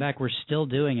definitely come back. We're still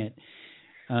doing it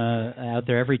out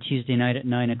there every Tuesday night at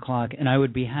 9 o'clock, and I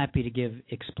would be happy to give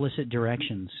explicit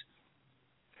directions.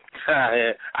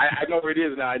 I know where it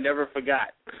is now. I never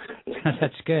forgot.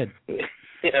 That's good.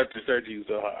 After searching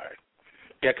so hard.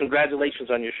 Yeah, congratulations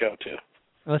on your show too.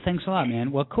 Oh, thanks a lot,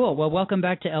 man. Well, cool. Well, welcome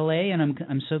back to LA, and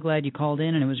I'm so glad you called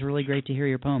in, and it was really great to hear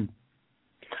your poem.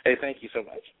 Hey, thank you so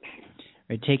much. All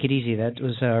right, take it easy. That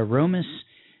was Romus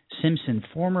Simpson,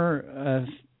 former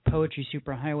Poetry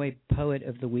Superhighway Poet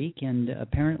of the Week, and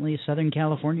apparently a Southern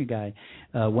California guy.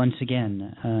 Once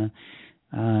again,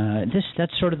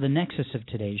 that's sort of the nexus of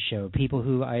today's show. People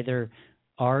who either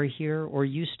are here or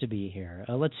used to be here.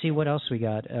 Let's see what else we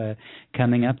got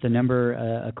coming up. The number,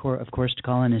 of course, to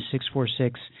call in is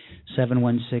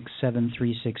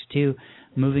 646-716-7362.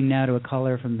 Moving now to a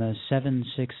caller from the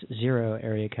 760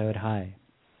 area code. Hi.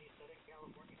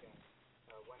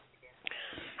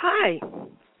 Hi,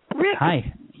 Rick.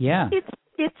 Hi. Yeah.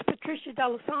 It's Patricia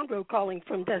D'Alessandro calling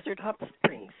from Desert Hot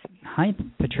Springs. Hi,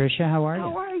 Patricia. How are you?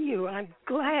 How are you? I'm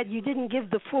glad you didn't give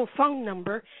the full phone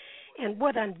number. And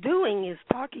what I'm doing is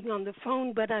talking on the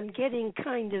phone, but I'm getting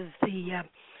kind of the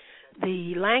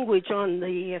language on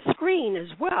the screen as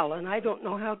well, and I don't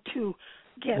know how to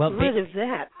get rid of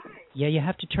that. Yeah, you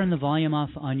have to turn the volume off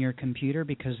on your computer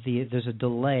because there's a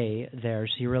delay there,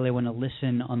 so you really want to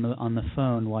listen on the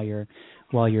phone while you're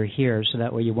here, so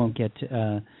that way you won't get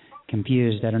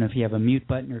confused. I don't know if you have a mute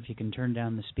button or if you can turn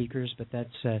down the speakers, but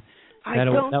I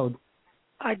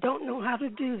don't know how to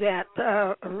do that,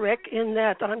 Rick, in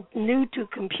that I'm new to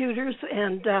computers,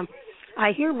 and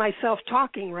I hear myself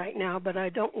talking right now, but I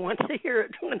don't want to hear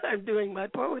it when I'm doing my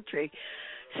poetry.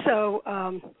 So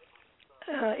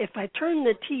if I turn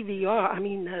the TV off,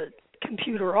 the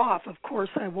computer off, of course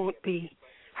I won't be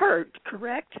heard,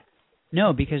 correct?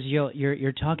 No, because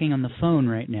you're talking on the phone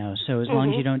right now. So as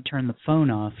long as you don't turn the phone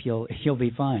off, you'll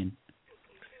be fine.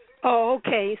 Oh,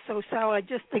 okay. So shall I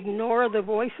just ignore the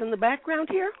voice in the background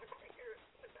here?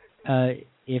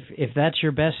 If that's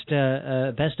your best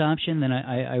option, then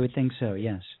I would think so.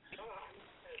 Yes.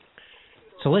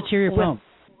 So let's hear your poem.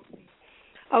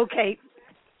 Okay.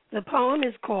 The poem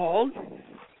is called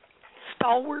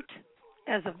 "Stalwart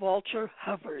as a Vulture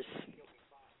Hovers."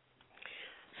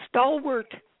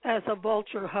 Stalwart as a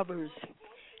vulture hovers,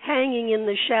 hanging in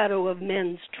the shadow of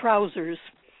men's trousers,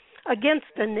 against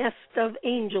a nest of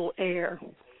angel air,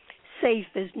 safe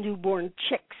as newborn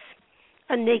chicks,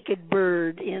 a naked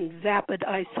bird in vapid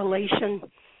isolation,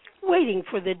 waiting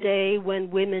for the day when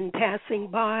women passing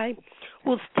by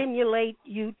will stimulate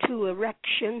you to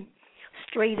erection,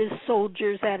 straight as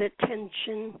soldiers at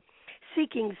attention,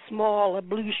 seeking small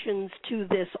ablutions to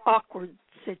this awkward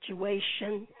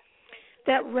situation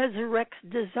that resurrects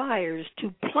desires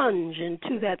to plunge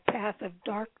into that path of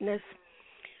darkness,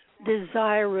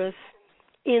 desirous,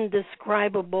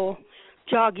 indescribable,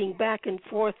 jogging back and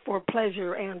forth for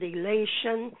pleasure and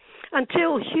elation,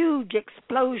 until huge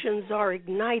explosions are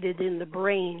ignited in the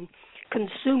brain,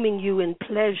 consuming you in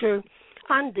pleasure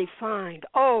undefined.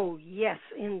 Oh, yes,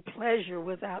 in pleasure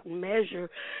without measure,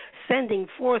 sending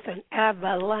forth an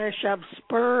avalanche of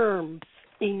sperms,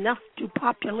 enough to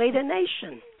populate a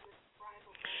nation,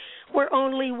 where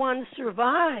only one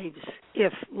survives,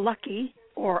 if lucky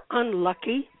or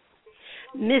unlucky,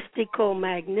 mystical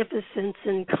magnificence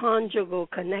in conjugal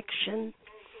connection.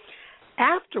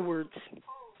 Afterwards,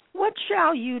 what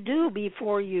shall you do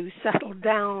before you settle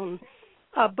down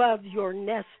above your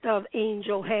nest of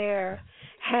angel hair,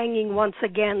 hanging once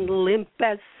again limp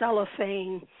as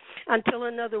cellophane, until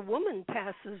another woman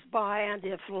passes by, and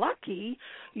if lucky,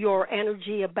 your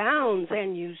energy abounds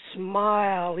and you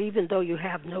smile even though you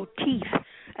have no teeth,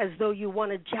 as though you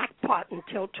won a jackpot,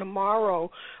 until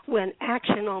tomorrow when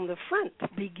action on the front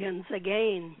begins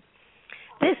again.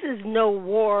 This is no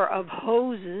war of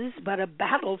hoses, but a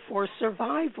battle for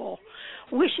survival,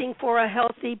 wishing for a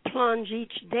healthy plunge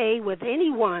each day with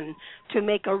anyone to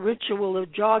make a ritual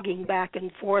of jogging back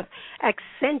and forth,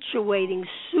 accentuating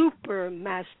super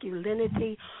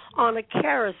masculinity on a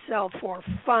carousel for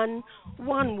fun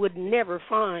one would never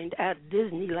find at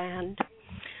Disneyland.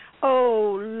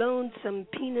 Oh, lonesome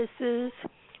penises,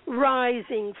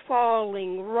 rising,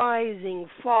 falling.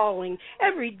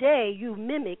 Every day you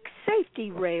mimic safety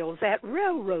rails at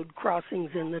railroad crossings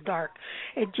in the dark,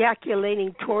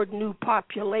 ejaculating toward new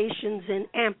populations in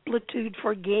amplitude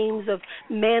for games of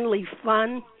manly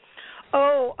fun.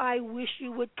 Oh, I wish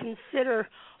you would consider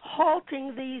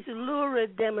halting these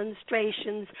lurid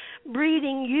demonstrations,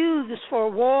 breeding youths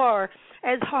for war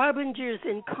as harbingers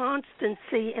in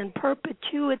constancy and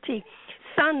perpetuity,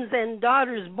 sons and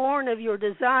daughters born of your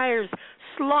desires,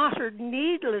 slaughtered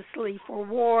needlessly for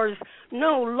wars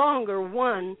no longer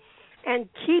won, and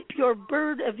keep your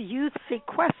bird of youth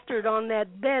sequestered on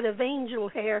that bed of angel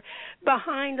hair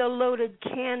behind a loaded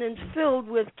cannon filled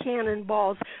with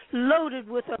cannonballs, loaded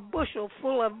with a bushel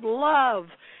full of love,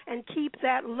 and keep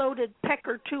that loaded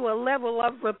pecker to a level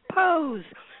of repose,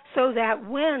 so that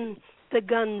when the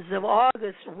guns of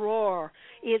August roar,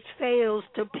 it fails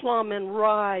to plumb and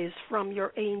rise from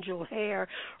your angel hair,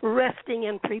 resting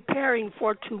and preparing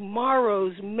for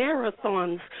tomorrow's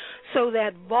marathons, so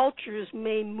that vultures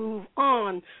may move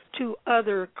on to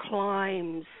other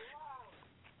climes.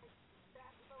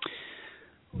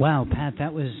 Wow, Pat,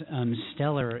 that was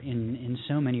stellar in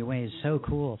so many ways. So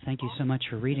cool. Thank you so much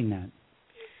for reading that.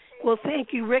 Well, thank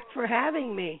you, Rick, for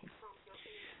having me.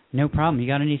 No problem. You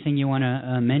got anything you want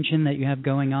to mention that you have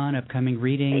going on, upcoming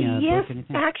reading? Yes, book,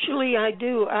 anything? Actually I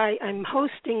do. I'm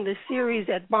hosting the series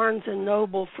at Barnes &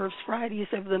 Noble first Fridays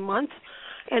of the month,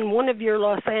 and one of your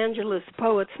Los Angeles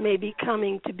poets may be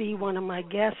coming to be one of my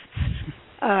guests.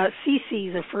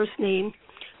 Cece's a first name.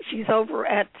 She's over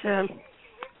at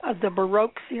the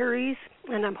Baroque series,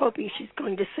 and I'm hoping she's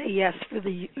going to say yes for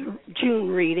the June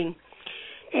reading.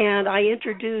 And I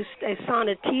introduced a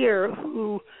sonneteer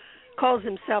who calls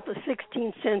himself a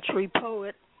 16th century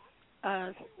poet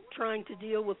trying to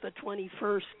deal with the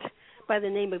 21st by the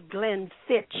name of Glenn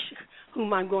Fitch,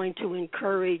 whom I'm going to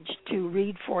encourage to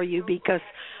read for you because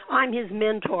I'm his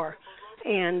mentor.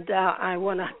 and I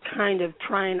want to kind of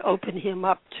try and open him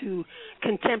up to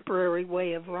contemporary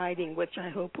way of writing, which I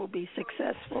hope will be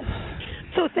successful.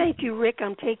 So thank you, Rick.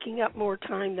 I'm taking up more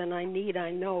time than I need,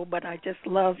 I know, but I just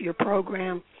love your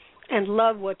program and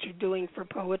love what you're doing for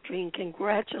poetry, and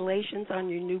congratulations on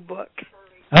your new book.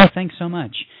 Oh, thanks so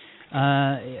much.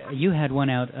 You had one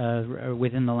out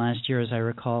within the last year, as I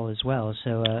recall, as well,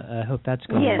 so I hope that's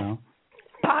going well.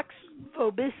 Pax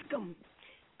Vobiscum,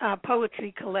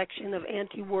 poetry collection of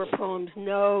anti-war poems.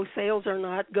 No, sales are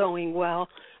not going well.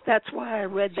 That's why I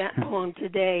read that poem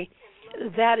today.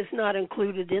 That is not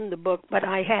included in the book, but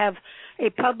I have a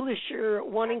publisher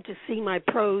wanting to see my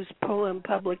prose poem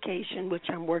publication, which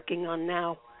I'm working on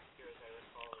now.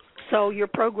 So your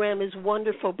program is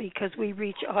wonderful because we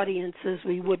reach audiences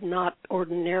we would not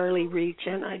ordinarily reach,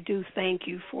 and I do thank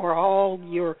you for all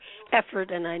your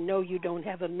effort, and I know you don't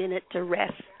have a minute to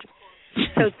rest.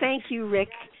 So thank you, Rick.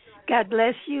 God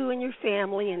bless you and your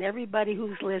family and everybody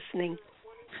who's listening.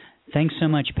 Thanks so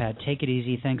much, Pat. Take it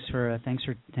easy. Thanks for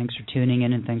tuning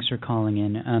in, and thanks for calling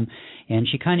in. And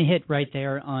she kind of hit right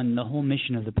there on the whole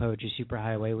mission of the Poetry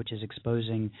Superhighway, which is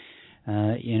exposing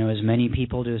as many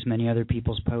people to as many other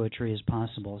people's poetry as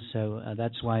possible. So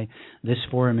that's why this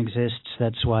forum exists.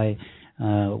 That's why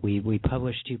we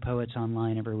publish 2 poets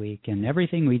online every week, and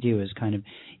everything we do is kind of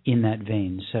in that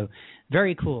vein. So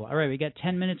very cool. All right, we got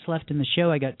 10 minutes left in the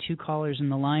show. I got 2 callers in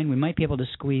the line. We might be able to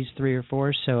squeeze 3 or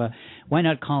 4, so why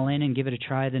not call in and give it a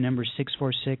try? The number is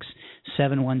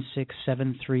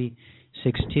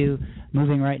 646-716-7362.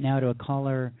 Moving right now to a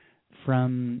caller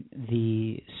from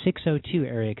the 602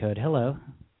 area code. Hello.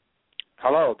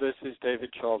 Hello, this is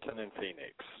David Charlton in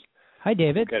Phoenix. Hi,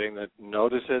 David. Getting the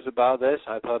notices about this,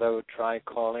 I thought I would try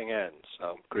calling in.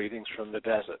 So, greetings from the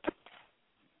desert.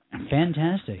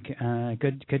 Fantastic.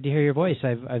 Good to hear your voice.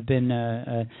 I've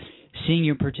been seeing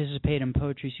you participate in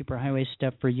Poetry Superhighway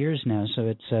stuff for years now, so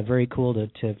it's very cool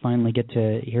to finally get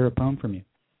to hear a poem from you.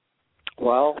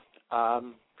 Well,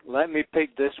 let me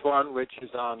pick this one, which is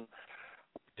on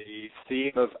the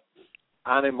theme of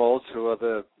animals who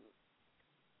are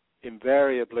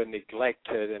invariably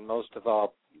neglected in most of our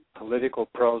political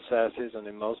processes and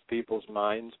in most people's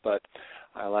minds, but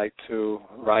I like to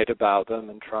write about them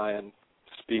and try and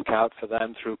speak out for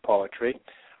them through poetry.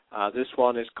 This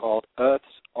one is called Earth's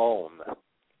Own.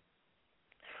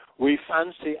 We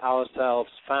fancy ourselves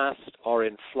fast or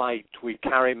in flight. We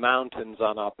carry mountains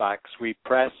on our backs. We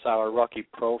press our rocky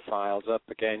profiles up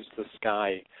against the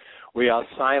sky. We are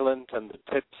silent and the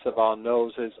tips of our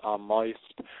noses are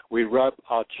moist. We rub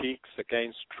our cheeks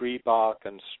against tree bark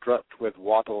and strut with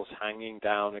wattles hanging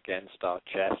down against our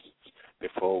chests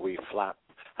before we flap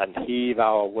and heave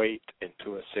our weight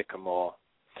into a sycamore.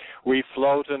 We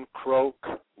float and croak.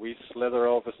 We slither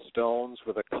over stones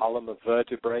with a column of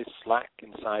vertebrae slack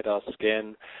inside our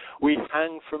skin. We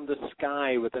hang from the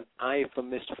sky with an eye for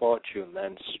misfortune,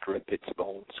 then strip its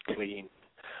bones clean.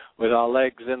 With our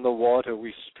legs in the water,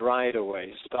 we stride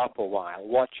away, stop a while,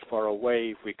 watch for a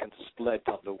wave we can split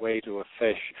on the way to a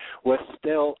fish. We're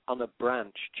still on a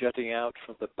branch jutting out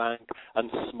from the bank and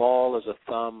small as a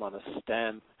thumb on a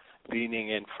stem, leaning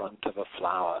in front of a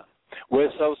flower.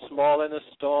 We're so small in a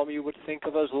storm you would think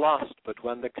of us lost, but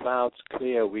when the clouds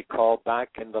clear, we call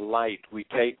back in the light. We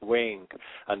take wing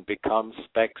and become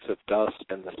specks of dust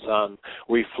in the sun.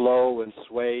 We flow and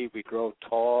sway, we grow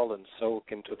tall and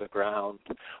soak into the ground.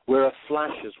 We're a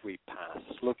flash as we pass,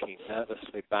 looking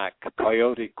nervously back,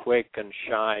 coyote quick and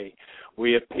shy.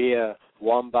 We appear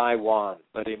one by one,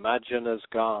 but imagine us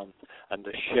gone, and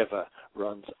a shiver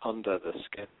runs under the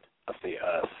skin of the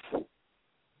earth.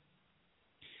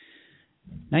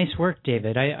 Nice work,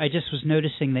 David. I just was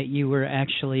noticing that you were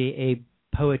actually a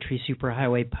Poetry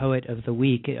Superhighway Poet of the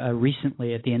Week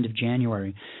recently at the end of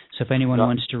January. So if anyone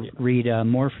wants to read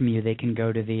more from you, they can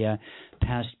go to the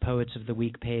Past Poets of the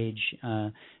Week page,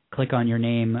 click on your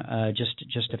name,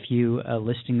 just a few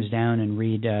listings down, and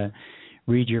read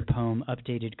your poem,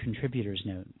 Updated Contributors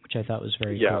Note, which I thought was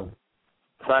very cool.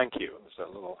 Thank you. It's a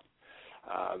little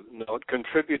note.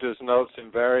 Contributors' notes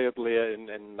invariably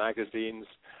in magazines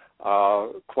are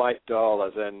quite dull,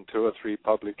 as in 2 or 3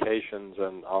 publications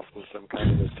and often some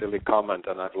kind of a silly comment,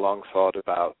 and I've long thought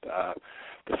about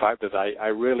the fact that I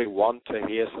really want to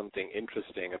hear something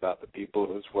interesting about the people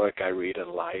whose work I read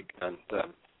and like, and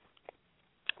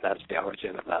that's the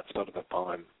origin of that sort of a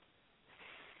poem.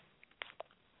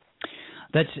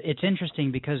 It's interesting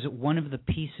because one of the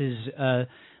pieces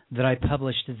that I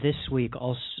published this week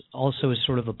also is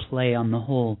sort of a play on the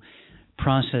whole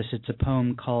process. It's a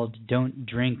poem called Don't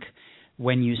Drink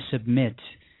When You Submit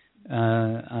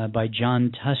by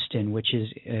John Tustin, which is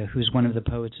who's one of the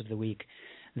Poets of the Week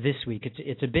this week.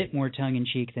 It's a bit more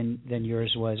tongue-in-cheek than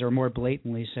yours was, or more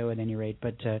blatantly so at any rate,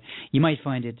 but you might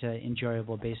find it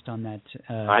enjoyable based on that.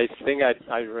 I think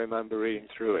I remember reading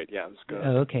through it. Yeah, it was good.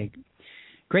 Oh, okay.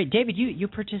 Great. David, you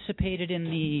participated in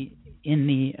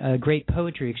the Great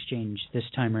Poetry Exchange this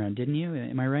time around, didn't you?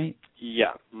 Am I right?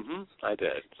 Yeah, I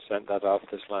did. Sent that off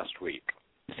this last week.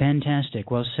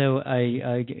 Fantastic. Well, so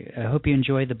I hope you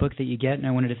enjoy the book that you get, and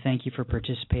I wanted to thank you for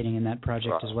participating in that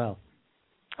project as well.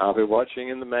 I'll be watching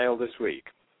in the mail this week.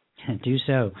 Do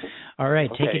so. All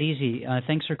right, okay. Take it easy.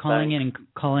 Thanks for calling in, and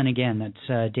call in again.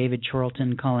 That's David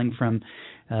Charlton calling from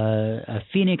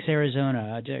Phoenix,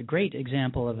 Arizona. A great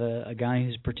example of a guy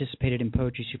who's participated in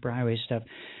Poetry Superhighway stuff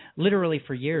literally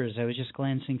for years. I was just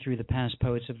glancing through the past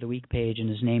Poets of the Week page, and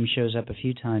his name shows up a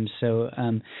few times. So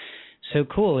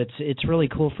cool. It's really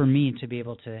cool for me to be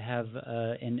able to have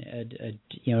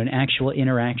an actual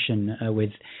interaction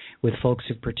with folks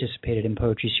who've participated in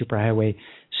Poetry Superhighway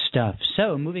stuff.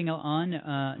 So moving on,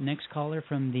 next caller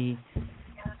from the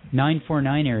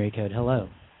 949 area code. Hello.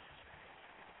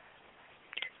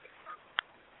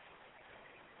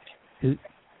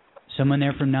 Someone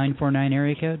there from 949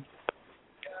 area code?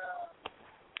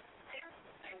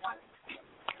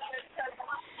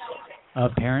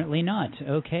 Apparently not.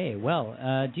 Okay. Well,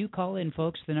 do call in,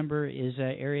 folks. The number is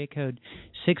area code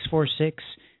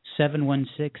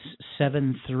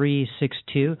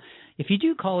 646-716-7362. If you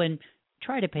do call in,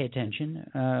 try to pay attention,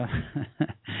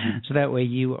 so that way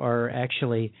you are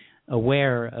actually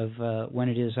aware of when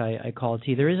it is I call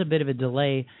to you. There is a bit of a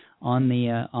delay on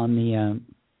the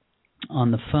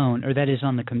phone, or that is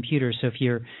on the computer. So if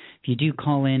you do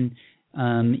call in,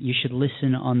 you should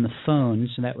listen on the phone,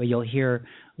 so that way you'll hear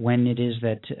when it is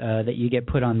that you get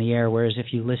put on the air. Whereas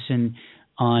if you listen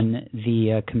on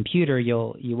the computer,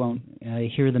 you won't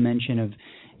hear the mention of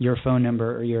your phone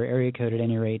number or your area code at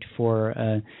any rate for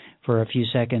a few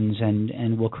seconds,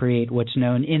 and will create what's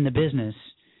known in the business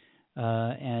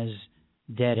as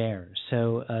dead air.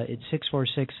 So it's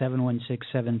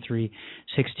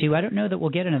 646-716-7362. I don't know that we'll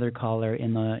get another caller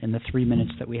in the 3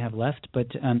 minutes that we have left, but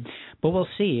we'll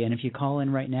see. And if you call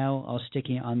in right now, I'll stick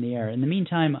you on the air. In the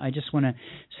meantime, I just want to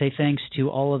say thanks to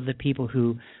all of the people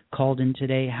who called in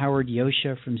today. Howard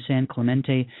Yosha from San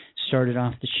Clemente started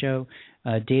off the show.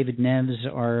 David Neves,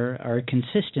 our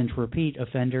consistent repeat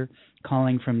offender,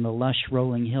 calling from the lush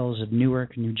rolling hills of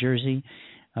Newark, New Jersey.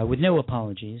 With no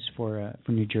apologies for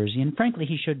New Jersey, and frankly,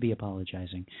 he should be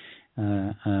apologizing.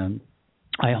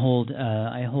 I hold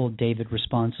David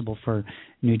responsible for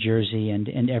New Jersey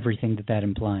and everything that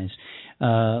implies.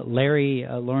 Larry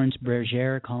Lawrence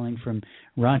Berger calling from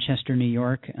Rochester, New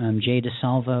York. Jay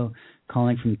DeSalvo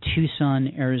calling from Tucson,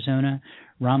 Arizona.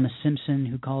 Rama Simpson,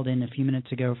 who called in a few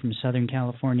minutes ago from Southern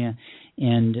California,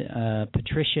 and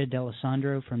Patricia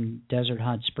D'Alessandro from Desert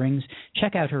Hot Springs.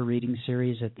 Check out her reading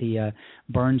series at the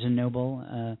Barnes & Noble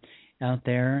out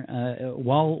there.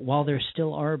 While there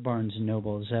still are Barnes &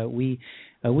 Nobles, we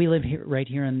live right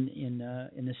here in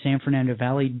the San Fernando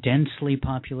Valley, densely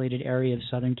populated area of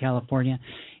Southern California,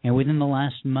 and within the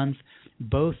last month,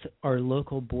 both our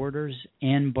local Borders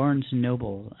and Barnes &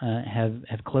 Noble have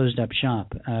closed up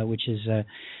shop, which is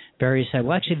very sad.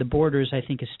 Well, actually, the Borders, I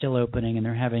think, is still opening, and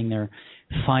they're having their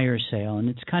fire sale. And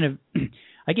it's kind of,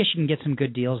 I guess you can get some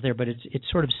good deals there, but it's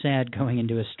sort of sad going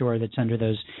into a store that's under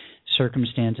those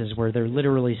circumstances where they're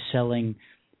literally selling,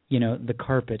 the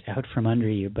carpet out from under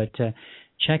you. But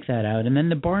check that out. And then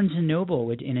the Barnes & Noble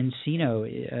in Encino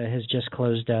has just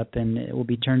closed up, and it will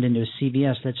be turned into a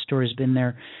CVS. That store has been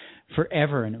there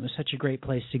forever, and it was such a great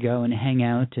place to go and hang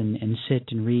out and sit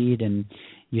and read, and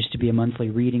used to be a monthly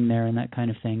reading there and that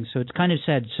kind of thing. So it's kind of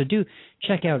sad. So do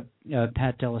check out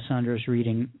Pat D'Alessandro's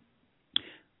reading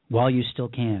while you still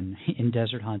can in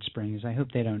Desert Hot Springs. I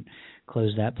hope they don't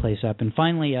close that place up. And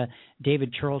finally,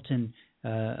 David Charlton,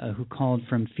 who called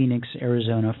from Phoenix,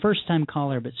 Arizona, first-time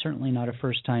caller, but certainly not a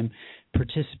first-time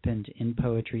participant in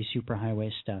Poetry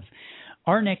Superhighway stuff.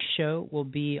 Our next show will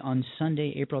be on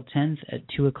Sunday, April 10th at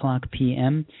 2 o'clock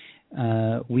p.m.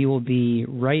 We will be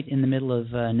right in the middle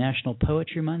of National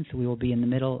Poetry Month. We will be in the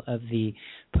middle of the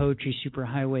Poetry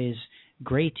Superhighway's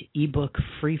great ebook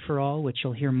free-for-all, which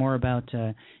you'll hear more about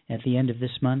at the end of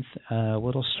this month.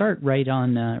 It'll start right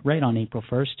on April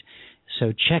 1st.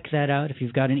 So check that out if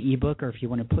you've got an ebook, or if you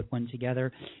want to put one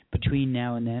together between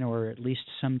now and then, or at least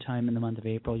sometime in the month of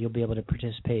April. You'll be able to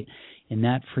participate in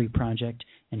that free project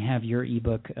and have your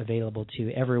ebook available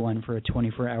to everyone for a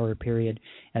 24-hour period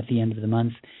at the end of the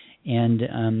month. And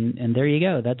there you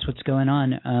go. That's what's going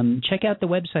on. Check out the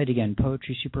website again,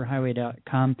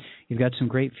 poetrysuperhighway.com. You've got some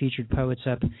great featured poets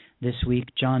up this week.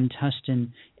 John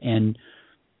Tustin and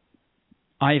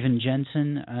Ivan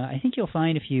Jensen. I think you'll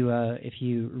find if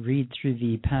you read through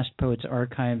the Past Poets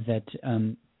Archive that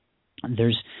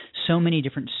there's so many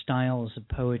different styles of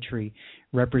poetry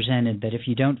represented that if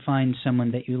you don't find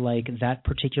someone that you like that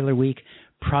particular week,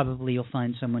 probably you'll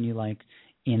find someone you like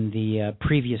in the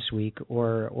previous week,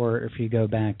 or if you go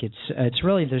back. It's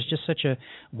really, there's just such a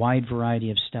wide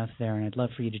variety of stuff there, and I'd love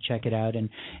for you to check it out, and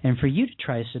for you to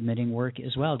try submitting work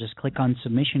as well. Just click on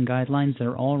submission guidelines.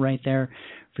 They're all right there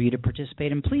for you to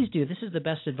participate. And please do. This is the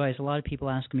best advice. A lot of people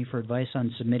ask me for advice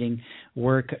on submitting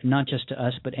work, not just to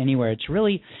us, but anywhere. It's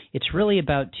really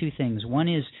about two things. One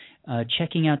is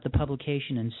checking out the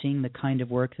publication and seeing the kind of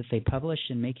work that they publish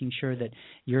and making sure that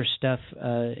your stuff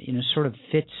sort of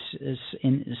fits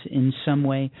in some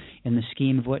way in the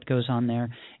scheme of what goes on there.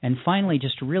 And finally,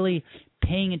 just really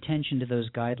paying attention to those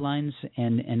guidelines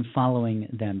and following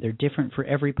them. They're different for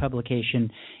every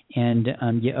publication, and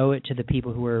you owe it to the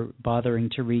people who are bothering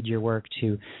to read your work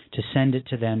to send it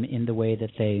to them in the way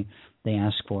that they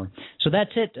ask for. So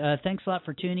that's it. Thanks a lot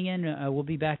for tuning in. We'll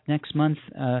be back next month.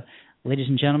 Ladies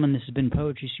and gentlemen, this has been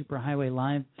Poetry Superhighway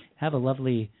Live. Have a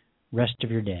lovely rest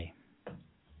of your day.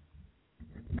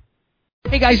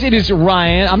 Hey guys, it is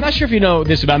Ryan. I'm not sure if you know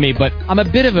this about me, but I'm a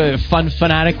bit of a fun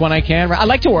fanatic when I can. I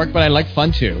like to work, but I like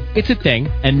fun too. It's a thing.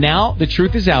 And now the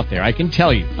truth is out there. I can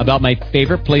tell you about my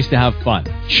favorite place to have fun.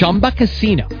 Chumba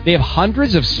Casino. They have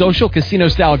hundreds of social casino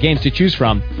style games to choose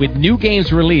from with new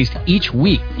games released each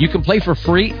week. You can play for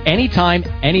free anytime,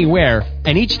 anywhere.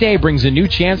 And each day brings a new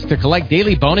chance to collect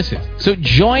daily bonuses. So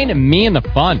join me in the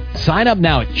fun. Sign up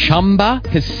now at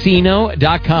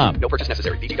ChumbaCasino.com. No purchase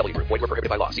necessary. VGW Group. Void where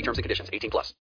prohibited by law. See terms and conditions. 18+.